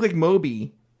guy that looked like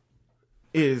Moby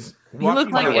is he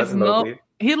looked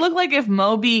like if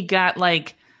Moby got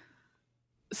like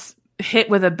hit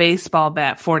with a baseball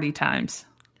bat 40 times.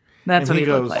 That's what he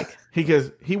looked like.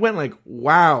 He went like,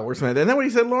 wow, or something. Isn't that what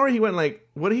he said, Laura? He went like,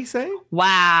 what did he say?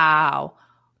 Wow.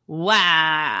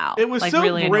 It was like, so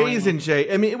really brazen,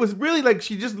 Jay. I mean, it was really like,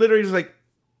 she just literally just like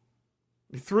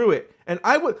threw it. And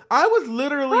I was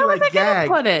literally where like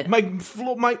gagged. Put it?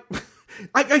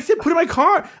 I said, put it in my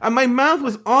car. And my mouth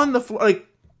was on the floor.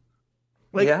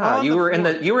 Like yeah, you were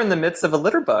in the midst of a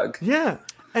litter bug. Yeah.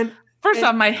 And first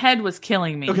off, my head was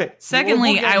killing me. Okay.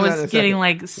 Secondly, I was getting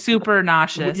like super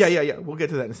nauseous. Yeah. We'll get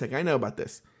to that in a second. I know about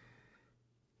this.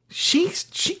 She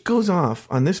goes off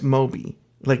on this Moby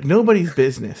like nobody's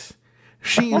business.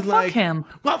 She's like, fuck him.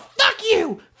 Well, fuck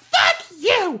you.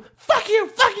 Go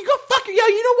fuck you. Yeah,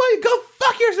 you know what? Go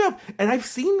fuck yourself. And I've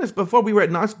seen this before. We were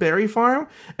at Knott's Berry Farm,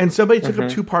 and somebody took up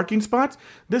 2 parking spots.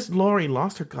 This Lori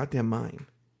lost her goddamn mind.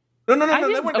 No.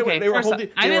 They were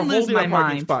holding a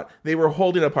parking spot. They were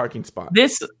holding a parking spot.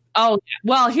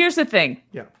 Well, here's the thing.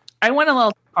 Yeah. I went a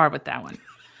little far with that one.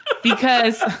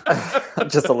 Because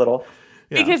just a little.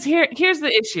 Yeah. Because here's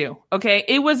the issue. Okay.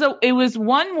 It was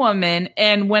one woman,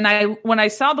 and when I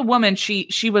saw the woman,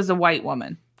 she was a white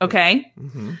woman. Okay.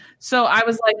 Mm-hmm. So I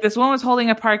was like, this woman was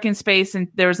holding a parking space, and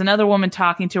there was another woman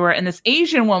talking to her, and this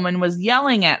Asian woman was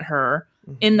yelling at her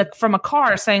from a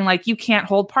car saying like, you can't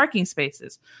hold parking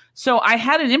spaces. So I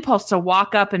had an impulse to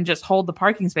walk up and just hold the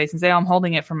parking space and say, oh, I'm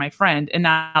holding it for my friend, and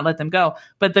not let them go.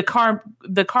 But the car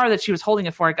that she was holding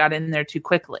it for got in there too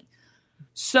quickly.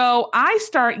 So I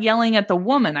start yelling at the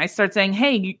woman. I start saying,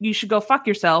 hey, you should go fuck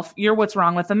yourself. You're what's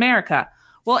wrong with America.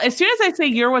 Well, as soon as I say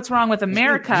you're what's wrong with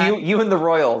America. You and the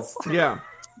Royals. Yeah.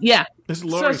 Yeah. This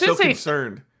Lori's so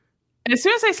concerned. And as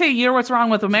soon as I say you're what's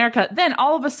wrong with America, then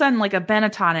all of a sudden like a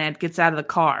Benetton ad gets out of the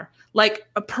car. Like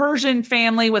a Persian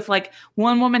family with like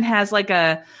one woman has like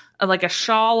a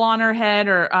shawl on her head,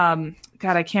 or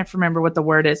God, I can't remember what the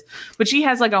word is, but she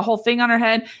has like a whole thing on her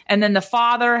head, and then the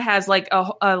father has like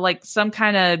a like some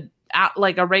kind of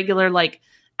like a regular like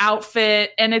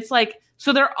outfit, and it's like,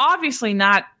 so they're obviously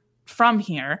not from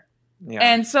here. Yeah.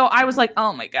 And so I was like,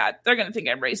 oh my God, they're going to think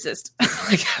I'm racist.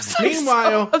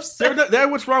 Meanwhile, they're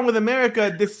what's wrong with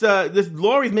America. This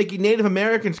Lori's making Native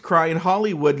Americans cry in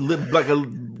Hollywood, like a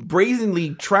brazenly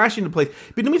trashing the place.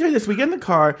 But let me tell you this: we get in the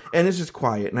car and it's just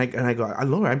quiet, and I go,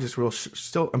 Lori, I'm just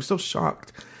I'm still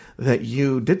shocked that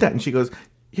you did that. And she goes,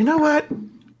 you know what?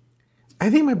 I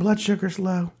think my blood sugar's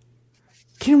low.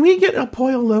 Can we get a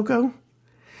Pollo Loco?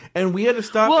 And we had to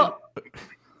stop. Well,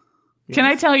 can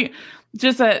I tell you?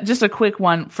 Just a quick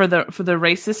one for the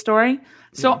racist story.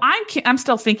 So yeah. I'm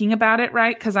still thinking about it,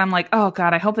 right? Because I'm like, oh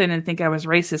God, I hope they didn't think I was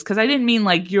racist. Because I didn't mean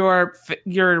like your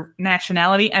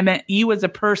nationality. I meant you as a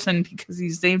person, because you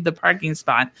saved the parking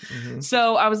spot. Mm-hmm.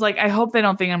 So I was like, I hope they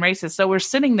don't think I'm racist. So we're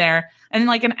sitting there, and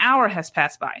like an hour has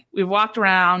passed by. We've walked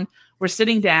around. We're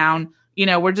sitting down.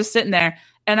 We're just sitting there.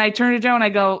 And I turn to Joe and I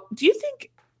go, do you think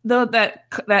though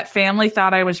that family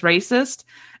thought I was racist?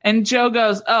 And Joe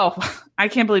goes, oh, I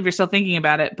can't believe you're still thinking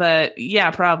about it, but yeah,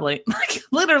 probably. Like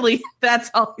literally, that's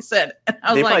all he said. And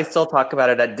I was they probably still talk about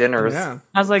it at dinners. Yeah.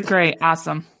 I was like, great,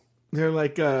 awesome. They're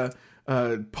like,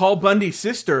 Paul Bundy's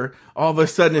sister all of a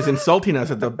sudden is insulting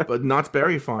us at the Knott's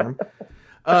Berry Farm.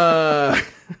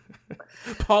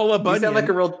 Paula Bunyan. You sound like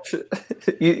a real.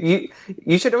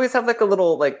 You should always have like a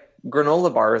little like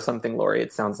granola bar or something, Lori.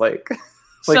 It sounds like.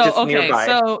 Nearby.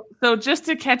 So just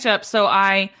to catch up, so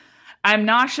I'm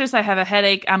nauseous. I have a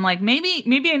headache. I'm like maybe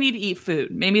I need to eat food.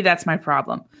 Maybe that's my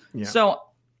problem. Yeah. So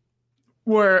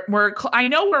I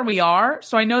know where we are.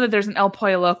 So I know that there's an El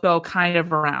Pollo Loco kind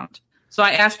of around. So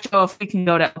I asked Joe if we can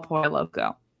go to El Pollo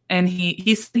Loco, and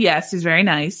he said yes. He's very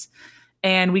nice.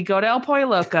 And we go to El Pollo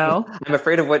Loco. I'm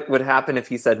afraid of what would happen if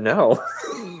he said no.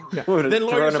 Yeah. Then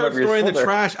Lori starts throwing the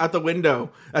trash out the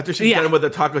window. After she's done with the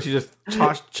taco, she just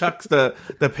chucks the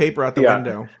paper out the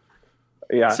window.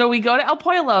 Yeah. So we go to El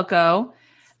Pollo Loco,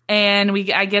 and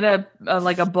I get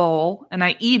a bowl, and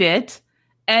I eat it,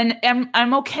 and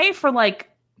I'm okay for like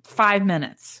 5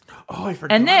 minutes. Oh, I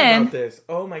forgot about this.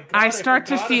 Oh my god! I start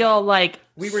to feel like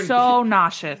so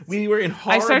nauseous. We were in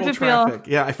horrible traffic.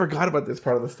 Yeah, I forgot about this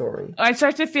part of the story. I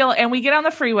start to feel, and we get on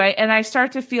the freeway, and I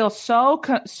start to feel so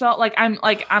like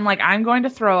I'm going to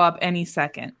throw up any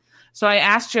second. So I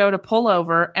asked Joe to pull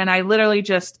over, and I literally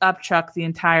just upchuck the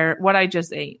entire what I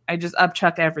just ate. I just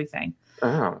upchuck everything,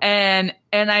 and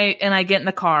I get in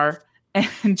the car,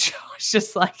 and Joe's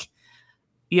just like,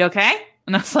 "You okay?"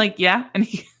 And I was like, "Yeah," and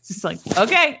he's just like,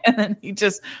 "Okay," and then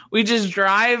we just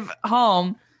drive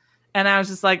home. And I was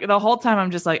just like, the whole time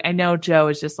I'm just like, I know Joe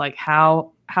is just like,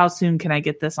 how soon can I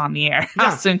get this on the air?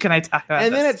 How soon can I talk about this?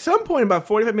 And then at some point, about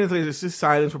 45 minutes later, it's just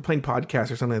silence. We're playing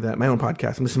podcasts or something like that. My own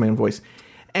podcast. I'm listening to my own voice.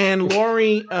 And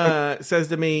Lori says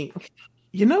to me,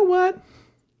 you know what?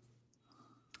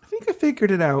 I think I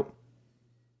figured it out.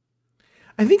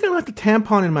 I think I left a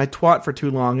tampon in my twat for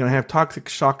too long and I have toxic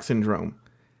shock syndrome.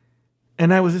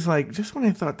 And I was just like, just when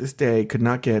I thought this day could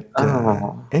not get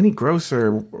any grosser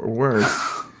or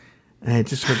worse. And I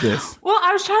just heard this. Well,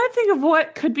 I was trying to think of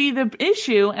what could be the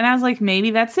issue. And I was like,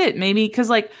 maybe that's it. Maybe because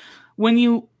like when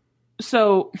you,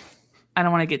 so I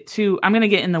don't want to get too, I'm going to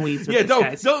get in the weeds with this,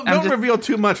 guys. Don't reveal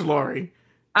too much, Lori.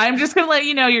 I'm just going to let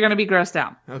you know you're going to be grossed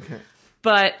out. Okay.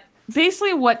 But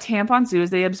basically what tampons do is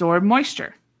they absorb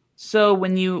moisture. So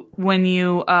when you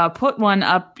put one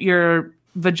up your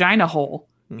vagina hole,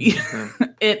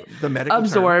 it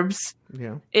absorbs.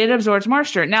 Yeah. It absorbs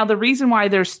moisture. Now, the reason why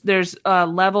there's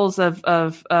levels of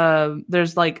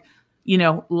there's like,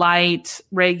 light,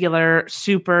 regular,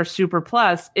 super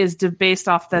plus is based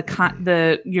off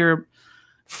your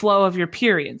flow of your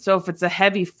period. So if it's a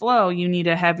heavy flow, you need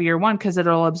a heavier one because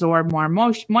it'll absorb more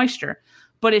moisture.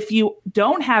 But if you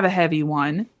don't have a heavy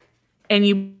one and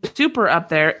you super up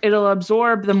there, it'll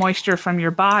absorb the moisture from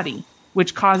your body,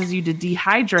 which causes you to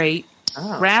dehydrate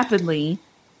rapidly.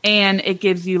 And it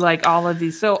gives you like all of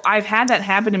these. So I've had that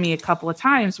happen to me a couple of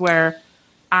times where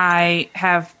I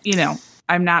have,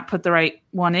 I've not put the right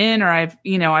one in, or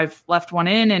I've left one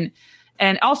in.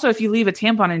 And also if you leave a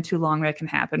tampon in too long, that can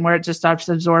happen where it just stops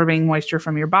absorbing moisture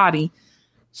from your body.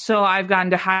 So I've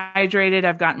gotten dehydrated.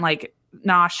 I've gotten like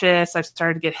nauseous. I've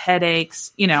started to get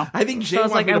headaches, I think Jay so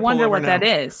it's like, I wonder what that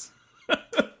is.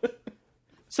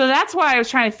 So that's why I was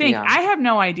trying to think. Yeah. I have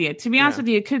no idea. To be honest with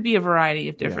you, it could be a variety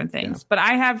of different things. Yeah. But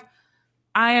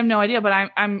I have no idea.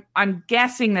 But I'm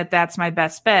guessing that that's my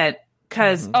best bet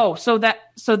because so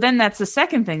then that's the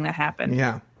second thing that happened.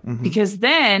 Yeah. Mm-hmm. Because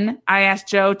then I asked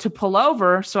Joe to pull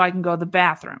over so I can go to the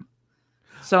bathroom.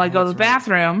 So I go to the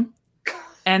bathroom,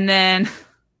 and then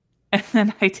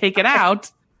I take it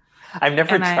out. I'm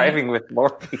never driving with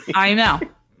Lori. I know.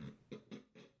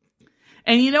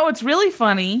 And what's really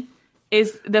funny?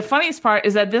 Is the funniest part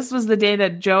is that this was the day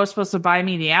that Joe was supposed to buy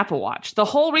me the Apple Watch. The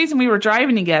whole reason we were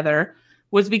driving together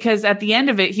was because at the end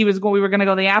of it, we were going to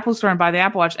go to the Apple store and buy the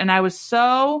Apple Watch. And I was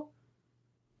so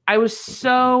I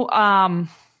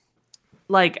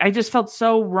just felt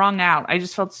so wrung out. I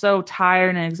just felt so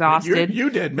tired and exhausted. You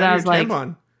did. Man, I was like,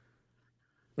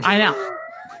 I know.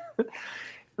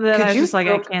 That I was just like,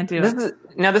 I can't do it.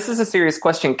 This is a serious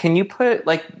question. Can you put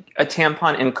like a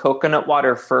tampon in coconut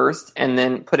water first and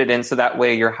then put it in so that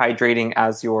way you're hydrating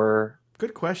as your...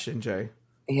 Good question, Jay.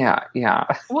 Yeah.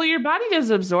 Well, your body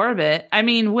does absorb it. I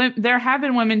mean, there have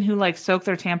been women who like soak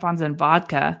their tampons in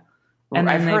vodka and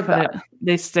then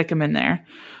they stick them in there.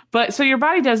 But so your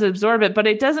body does absorb it, but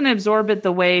it doesn't absorb it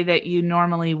the way that you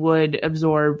normally would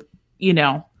absorb,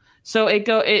 So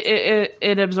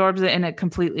it absorbs it in a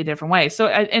completely different way. So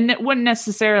and it wouldn't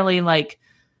necessarily like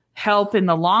help in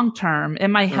the long term. It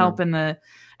might help in the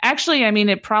actually. I mean,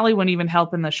 it probably wouldn't even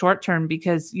help in the short term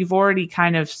because you've already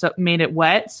kind of made it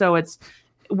wet. So it's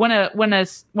when a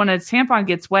tampon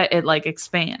gets wet, it like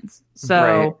expands.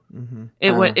 So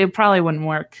it probably wouldn't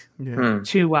work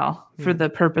too well for the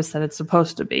purpose that it's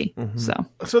supposed to be.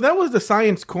 So that was the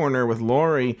science corner with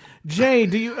Lori. Jay,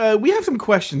 do you? We have some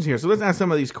questions here, so let's ask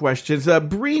some of these questions.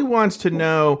 Bree wants to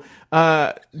know,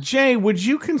 Jay, would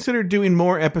you consider doing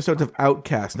more episodes of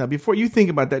Outcast? Now, before you think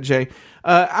about that, Jay,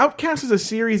 Outcast is a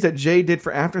series that Jay did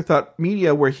for Afterthought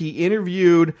Media, where he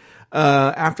interviewed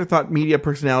Afterthought Media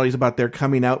personalities about their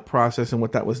coming out process and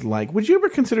what that was like. Would you ever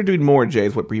consider doing more, Jay,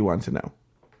 is what Bree wants to know.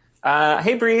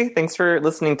 Hey, Bree, thanks for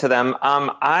listening to them.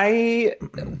 I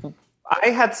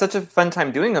had such a fun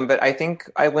time doing them, but I think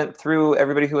I went through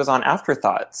everybody who was on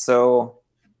Afterthought, so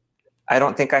I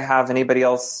don't think I have anybody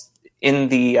else in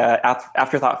the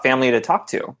Afterthought family to talk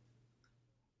to.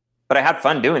 But I had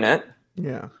fun doing it.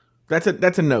 Yeah, that's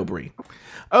a no, Bree.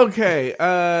 Okay,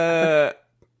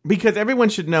 because everyone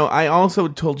should know, I also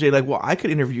told Jay, like, well, I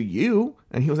could interview you,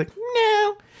 and he was like,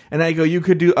 no. And I go, you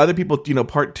could do other people,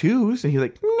 part twos, and he's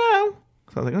like, no.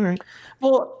 So I was like, all right.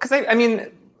 Well, because I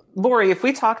mean, Lori, if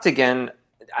we talked again,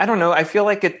 I don't know. I feel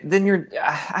like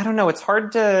I don't know. It's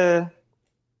hard to.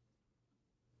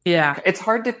 Yeah. It's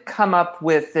hard to come up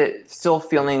with it still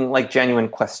feeling like genuine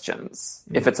questions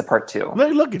if it's a part two.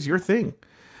 Look, it's your thing.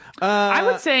 I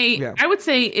would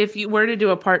say if you were to do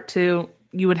a part two,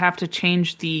 you would have to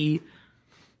change the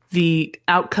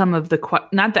outcome of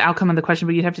not the outcome of the question,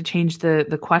 but you'd have to change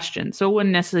the question. So it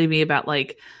wouldn't necessarily be about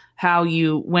like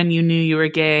when you knew you were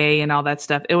gay and all that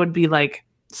stuff. It would be like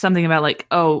something about like,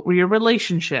 oh, were your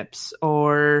relationships,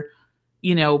 or,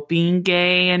 being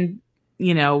gay and,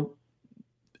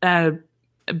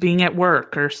 being at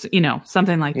work, or,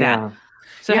 something like that.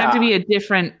 So it'd have to be a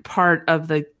different part of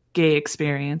the gay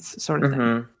experience sort of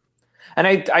thing. And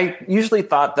I usually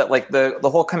thought that like the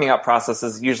whole coming out process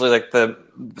is usually like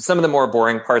some of the more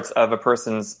boring parts of a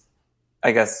person's,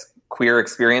 I guess, queer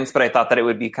experience. But I thought that it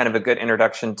would be kind of a good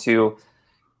introduction to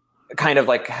kind of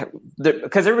like,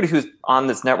 because everybody who's on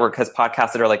this network has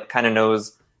podcasted or like kind of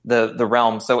knows the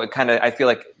realm. So it kind of, I feel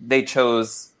like they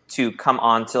chose to come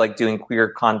on to like doing queer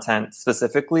content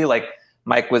specifically. Like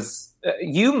Mike was,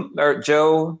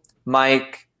 Joe,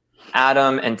 Mike,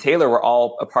 Adam, and Taylor were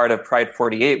all a part of Pride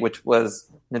 48, which was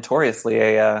notoriously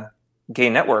a gay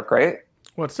network, right?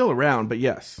 Well, it's still around, but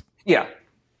yes. Yeah.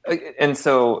 And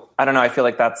so, I don't know, I feel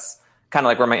like that's kind of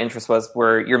like where my interest was,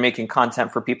 where you're making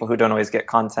content for people who don't always get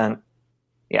content.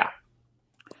 Yeah.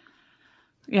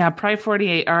 Yeah, Pride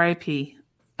 48, RIP. You'll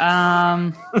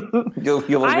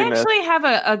I actually have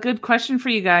a good question for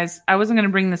you guys. I wasn't going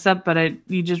to bring this up, but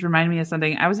you just reminded me of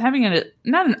something. I was having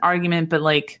not an argument, but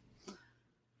like,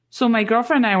 so my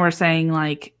girlfriend and I were saying,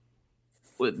 like,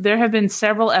 there have been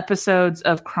several episodes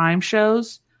of crime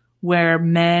shows where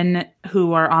men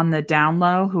who are on the down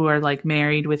low, who are like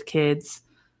married with kids,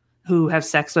 who have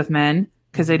sex with men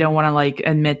because they don't want to like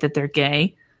admit that they're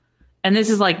gay. And this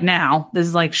is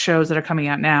like shows that are coming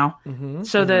out now.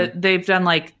 So that they've done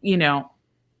like,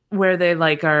 where they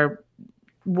like are,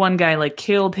 one guy like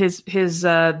killed his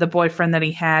the boyfriend that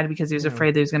he had because he was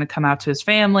afraid that he was going to come out to his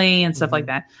family and stuff like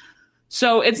that.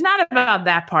 So it's not about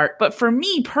that part. But for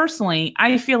me personally,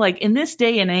 I feel like in this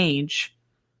day and age,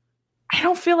 I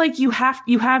don't feel like you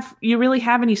really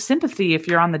have any sympathy if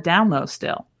you're on the down low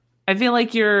still. I feel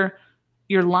like you're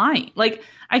lying. Like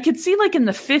I could see like in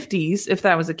the 50s, if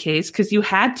that was the case, because you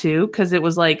had to, because it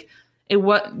was like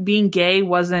being gay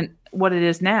wasn't what it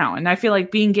is now. And I feel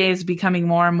like being gay is becoming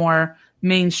more and more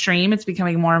mainstream. It's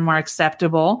becoming more and more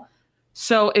acceptable.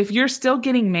 So if you're still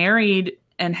getting married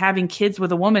and having kids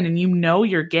with a woman and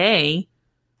you're gay,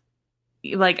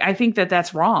 like, I think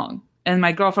that's wrong. And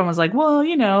my girlfriend was like, well,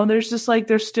 there's just like,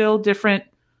 there's still different,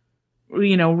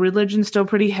 religion's still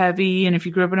pretty heavy. And if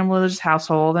you grew up in a religious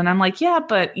household, and I'm like, yeah,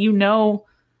 but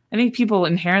I think people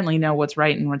inherently know what's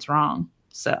right and what's wrong.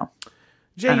 So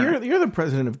Jay, you're the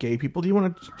president of gay people. Do you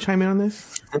want to chime in on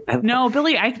this? No,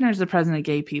 Billy Eichner's the president of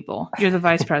gay people. You're the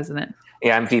vice president.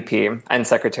 Yeah, I'm VP and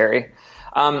secretary.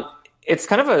 It's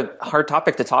kind of a hard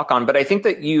topic to talk on, but I think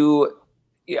that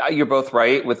you're both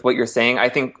right with what you're saying. I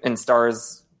think in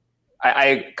Stars,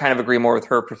 I kind of agree more with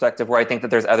her perspective, where I think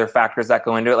that there's other factors that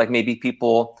go into it. Like maybe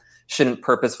people shouldn't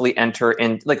purposefully enter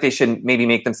in, like they shouldn't maybe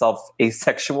make themselves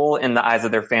asexual in the eyes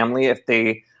of their family if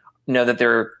they know that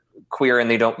they're queer and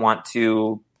they don't want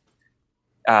to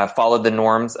follow the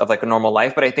norms of like a normal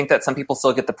life. But I think that some people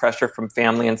still get the pressure from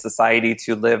family and society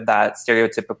to live that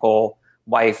stereotypical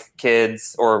wife,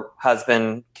 kids, or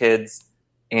husband, kids,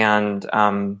 and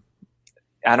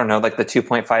I don't know, like the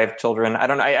 2.5 children. I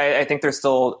don't know. I think there's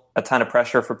still a ton of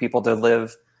pressure for people to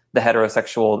live the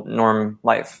heterosexual norm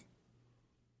life.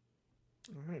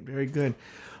 All right, very good.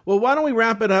 Well, why don't we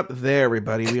wrap it up there,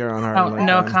 everybody? We are on our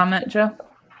no comment, Joe?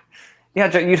 Yeah,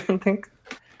 Joe, you don't think?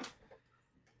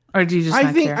 Or do you just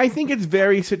not care? I think it's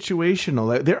very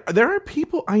situational. There are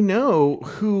people I know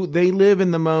who they live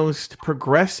in the most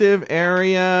progressive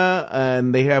area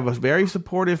and they have a very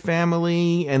supportive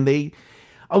family, and a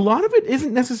lot of it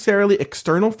isn't necessarily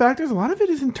external factors. A lot of it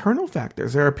is internal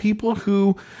factors. There are people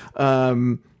who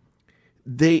I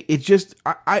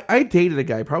dated a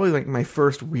guy, probably like my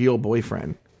first real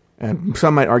boyfriend, and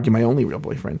some might argue my only real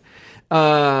boyfriend. It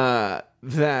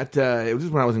was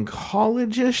when I was in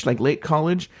college-ish, like late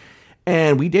college,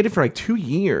 and we dated for like 2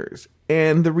 years.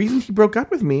 And the reason he broke up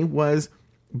with me was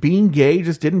being gay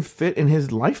just didn't fit in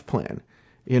his life plan.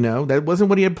 That wasn't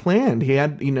what he had planned. He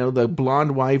had, the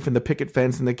blonde wife and the picket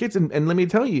fence and the kids. And let me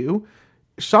tell you,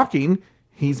 shocking,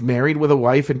 he's married with a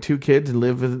wife and 2 kids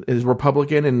and is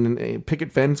Republican and a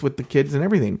picket fence with the kids and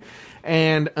everything.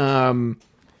 And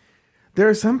there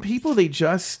are some people, they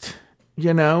just...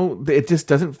 it just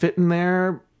doesn't fit in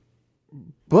their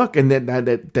book, and that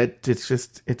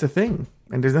it's a thing,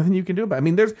 and there's nothing you can do about it. I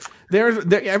mean,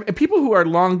 there people who are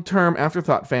long-term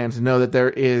Afterthought fans know that there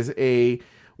is a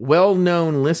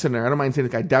well-known listener. I don't mind saying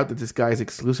this. I doubt that this guy is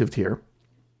exclusive here,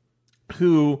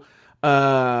 who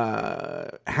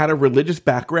had a religious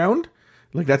background,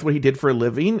 like that's what he did for a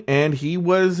living, and he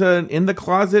was in the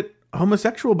closet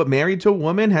homosexual, but married to a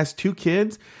woman, has 2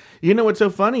 kids. What's so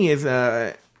funny is.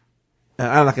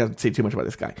 I'm not going to say too much about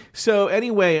this guy. So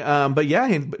anyway, but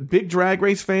yeah, big Drag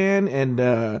Race fan,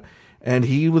 and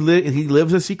he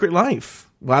lives a secret life.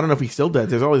 Well, I don't know if he still does.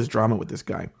 There's always drama with this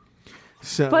guy.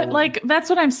 So, but like that's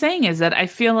what I'm saying is that I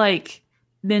feel like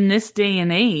in this day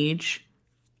and age,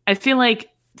 I feel like.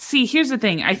 See, here's the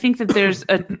thing. I think that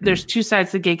there's 2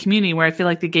 sides to the gay community where I feel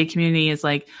like the gay community is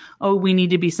like, oh, we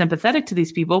need to be sympathetic to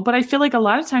these people, but I feel like a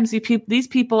lot of times these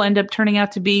people end up turning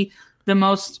out to be the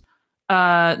most.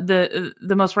 The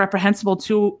most reprehensible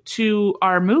to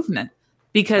our movement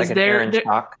because like they're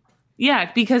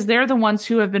because they're the ones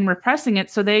who have been repressing it.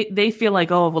 So they feel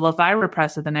like, oh, well, if I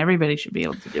repress it, then everybody should be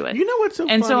able to do it. You know what's so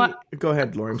funny? So go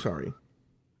ahead, Laura. I'm sorry.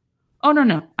 Oh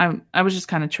no, I was just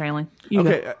kind of trailing.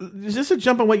 Just to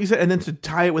jump on what you said, and then to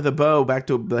tie it with a bow back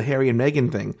to the Harry and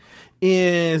Meghan thing,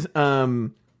 is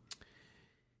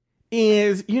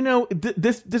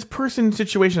this person's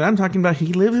situation I'm talking about,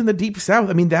 he lives in the deep south.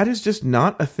 I mean, that is just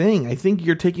not a thing. I think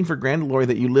you're taking for granted, Lori,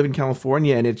 that you live in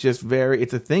California and it's just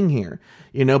it's a thing here,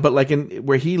 but like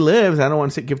where he lives, I don't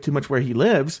want to give too much where he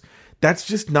lives.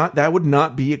 That would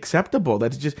not be acceptable.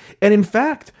 That's just, and in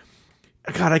fact,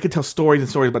 God, I could tell stories and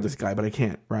stories about this guy, but I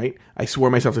can't, right? I swore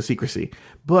myself to secrecy.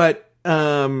 But,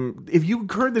 if you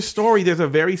heard the story, there's a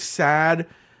very sad,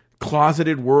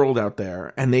 closeted world out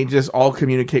there, and they just all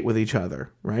communicate with each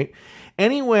other, right?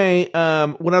 Anyway,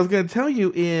 what I was going to tell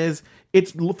you is,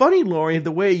 it's funny, Lori,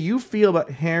 the way you feel about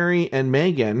Harry and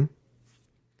Meghan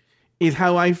is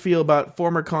how I feel about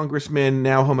former Congressman,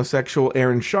 now homosexual,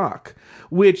 Aaron Schock.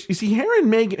 Which, you see, Harry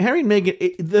and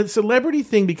Meghan, the celebrity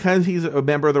thing, because he's a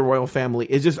member of the royal family,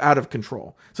 is just out of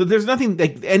control. So there's nothing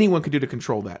like anyone could do to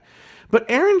control that. But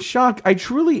Aaron Schock, I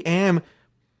truly am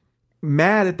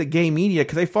mad at the gay media,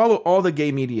 because I follow all the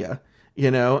gay media,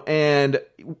 and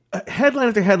headline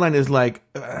after headline is like,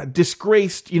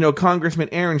 disgraced, Congressman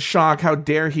Aaron Schock, how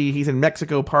dare he's in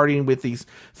Mexico partying with these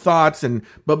thoughts and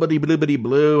bubbly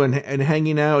blue and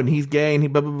hanging out, and he's gay and he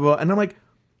blah blah blah. And I'm like,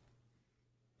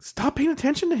 stop paying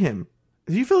attention to him.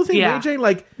 Do you feel the same way, Jay?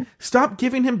 Like, stop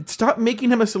making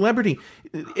him a celebrity.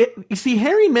 You see,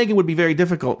 Harry and Meghan would be very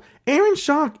difficult. Aaron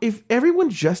Schock, if everyone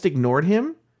just ignored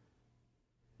him,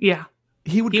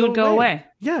 he would go away.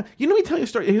 Yeah. Let me tell you a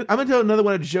story. I'm going to tell another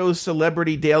one of Joe's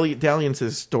celebrity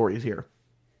dalliances stories here.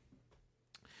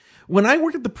 When I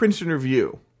worked at the Princeton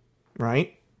Review,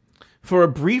 right, for a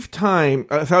brief time,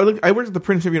 I worked at the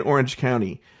Princeton Review in Orange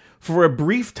County. For a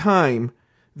brief time,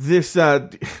 this, I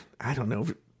don't know,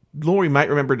 Lori might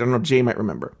remember, I don't know, Jay might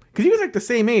remember. Because he was like the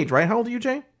same age, right? How old are you,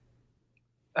 Jay?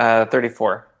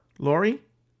 34. Lori?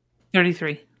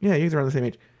 33. Yeah, you guys are around the same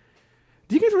age.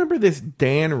 Do you guys remember this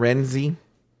Dan Renzi?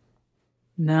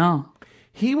 No.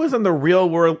 He was on the Real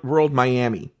World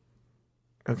Miami.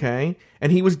 Okay?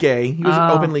 And he was gay. He was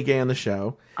openly gay on the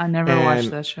show. I never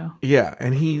watched that show. Yeah,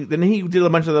 and he did a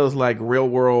bunch of those like Real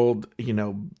World,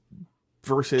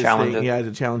 versus challenges.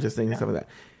 The challenges thing and stuff like that.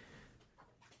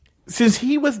 Since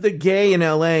he was the gay in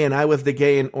LA and I was the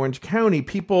gay in Orange County,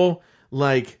 people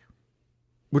like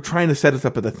were trying to set us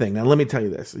up with a thing. Now, let me tell you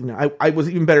this. I was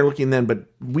even better looking then, but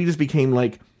we just became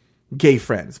like gay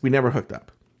friends. We never hooked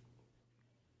up.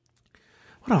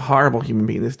 What a horrible human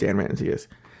being this Dan Ramsey is.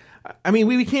 I mean,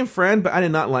 we became friends, but I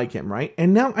did not like him, right?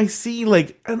 And now I see,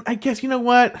 like, I guess, you know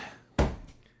what?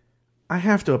 I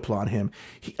have to applaud him.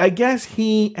 I guess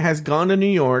he has gone to New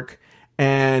York,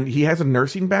 and he has a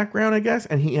nursing background, I guess,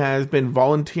 and he has been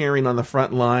volunteering on the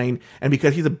front line. And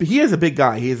because he is a big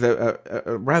guy, he is a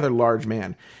rather large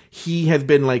man. He has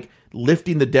been, like,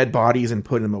 lifting the dead bodies and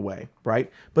putting them away,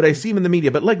 right? But I see him in the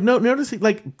media. But, like, notice,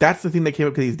 like, that's the thing that came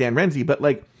up because he's Dan Renzi. But,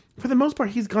 like, for the most part,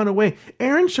 he's gone away.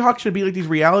 Aaron Schock should be like these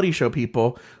reality show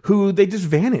people who they just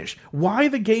vanish. Why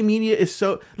the gay media is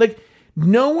so, like,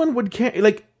 no one would care.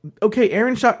 Like, okay,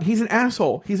 Aaron Schock, he's an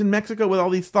asshole. He's in Mexico with all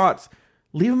these thoughts.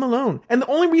 Leave him alone. And the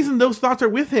only reason those thoughts are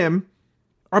with him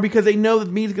are because they know that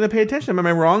the media's going to pay attention. Am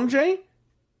I wrong, Jay?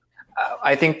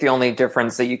 I think the only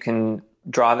difference that you can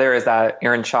draw there is that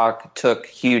Aaron Schock took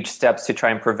huge steps to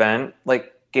try and prevent,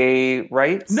 like, gay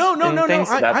rights. No.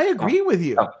 I agree with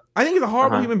you. Oh. I think he's a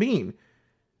horrible human being.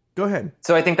 Go ahead.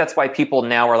 So I think that's why people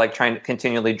now are, like, trying to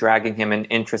continually dragging him and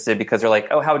interested, because they're like,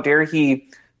 oh, how dare he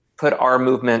put our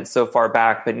movement so far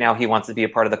back, but now he wants to be a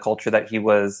part of the culture that he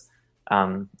was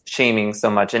shaming so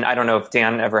much. And I don't know if did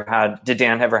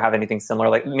Dan ever have anything similar?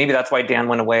 Like, maybe that's why Dan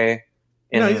went away.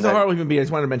 No, he's a horrible human being. I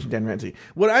just wanted to mention Dan Renzi.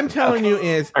 What I'm telling you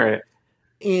is,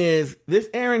 is this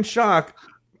Aaron Schock,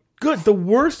 good. The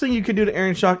worst thing you could do to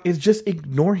Aaron Schock is just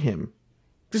ignore him.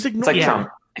 Just ignore him. It's like Trump.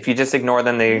 If you just ignore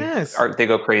them, they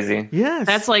go crazy. Yes.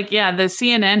 That's like, the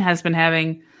CNN has been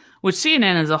having, which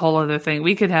CNN is a whole other thing.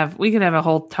 We could have a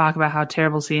whole talk about how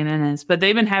terrible CNN is, but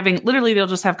they've been having, literally they'll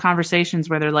just have conversations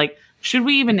where they're like, should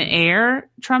we even air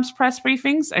Trump's press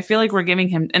briefings? I feel like we're giving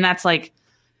him, and that's like,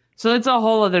 so it's a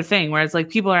whole other thing where it's like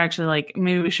people are actually like,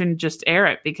 maybe we shouldn't just air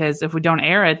it, because if we don't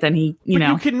air it, then you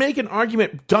can make an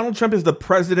argument. Donald Trump is the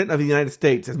president of the United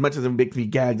States, as much as it makes me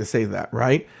gag to say that,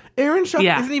 right? Aaron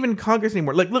Schock isn't even in Congress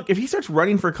anymore. Like, look, if he starts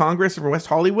running for Congress in West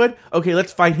Hollywood, okay,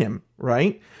 let's fight him,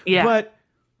 right? Yeah. But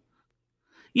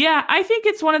yeah, I think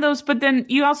it's one of those, but then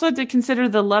you also have to consider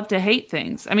the love to hate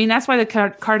things. I mean, that's why the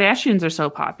Kardashians are so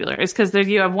popular. It's because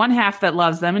you have one half that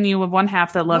loves them and you have one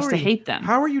half that loves to hate them.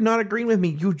 How are you not agreeing with me?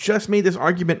 You just made this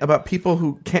argument about people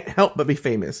who can't help but be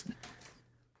famous.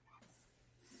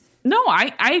 No,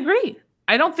 I agree.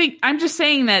 I don't think, I'm just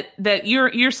saying that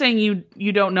you're saying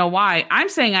you don't know why. I'm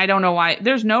saying I don't know why.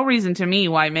 There's no reason to me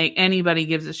why anybody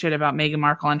gives a shit about Meghan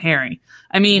Markle and Harry.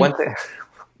 I mean,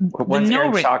 once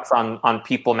Aaron Schock's on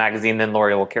People magazine, then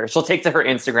Lori will care. She'll take to her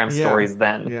Instagram stories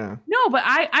then. Yeah. No, but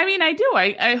I mean, I do.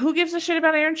 I who gives a shit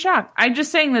about Aaron Schock? I'm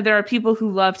just saying that there are people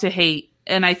who love to hate,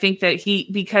 and I think that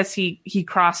because he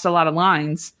crossed a lot of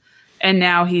lines, and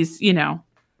now he's doing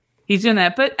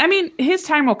that. But I mean, his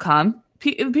time will come.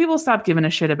 People stop giving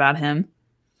a shit about him.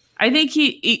 I think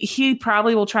he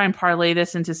probably will try and parlay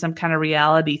this into some kind of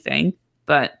reality thing,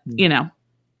 but all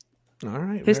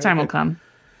right, his time will come.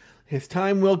 His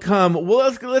time will come. Well,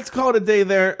 let's call it a day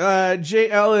there. Jay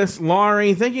Ellis,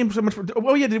 Laurie, thank you so much for.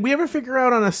 Oh yeah, did we ever figure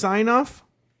out on a sign off?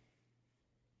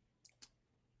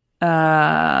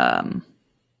 And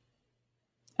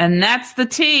that's the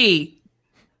tea.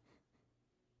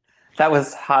 That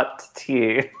was hot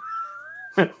tea.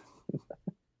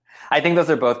 I think those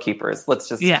are both keepers. Let's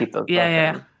just keep those.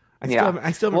 Yeah.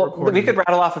 I still. Well, we could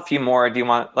rattle off a few more. Do you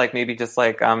want maybe just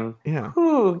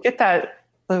ooh, get that.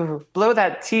 Blow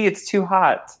that tea. It's too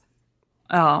hot.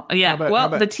 Oh, yeah.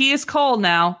 The tea is cold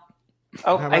now.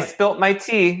 Oh, I spilt my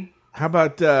tea. How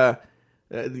about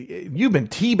you've been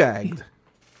teabagged?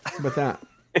 How about that?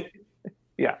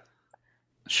 Yeah.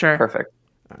 Sure. Perfect.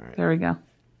 All right. There we go.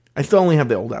 I still only have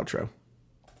the old outro.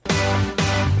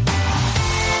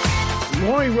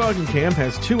 Lori Roggenkamp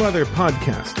has two other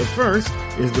podcasts. The first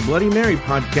is the Bloody Mary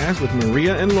podcast with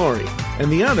Maria and Lori,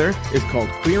 and the other is called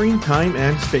Queering Time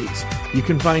and Space. You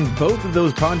can find both of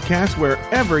those podcasts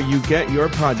wherever you get your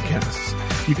podcasts.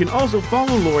 You can also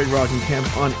follow Lori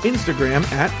Roggenkamp on Instagram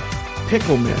at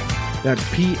PickleMyth. That's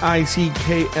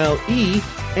PickleMyth.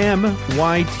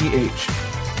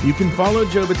 You can follow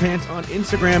Joe Betance on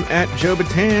Instagram at Joe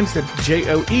Betance. That's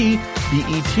JoeBetance.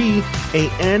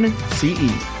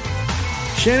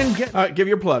 Shannon, give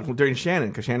your plug during Shannon,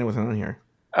 because Shannon wasn't on here.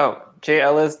 Oh, Jay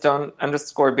Ellis,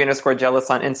 _be_jealous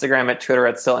on Instagram, at Twitter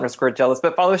at still_jealous.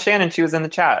 But follow Shannon. She was in the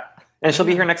chat. And she'll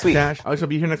be here next week. She'll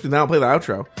be here next week. Now I'll play the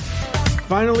outro.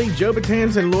 Finally, Joe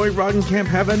Betance and Lori Roggenkamp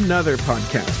have another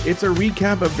podcast. It's a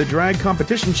recap of the drag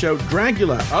competition show,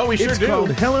 Dragula. Oh, we sure do. It's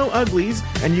called Hello Uglies,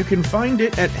 and you can find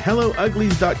it at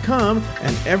hellouglies.com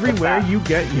and everywhere you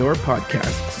get your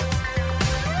podcasts.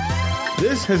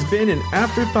 This has been an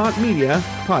Afterthought Media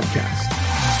podcast.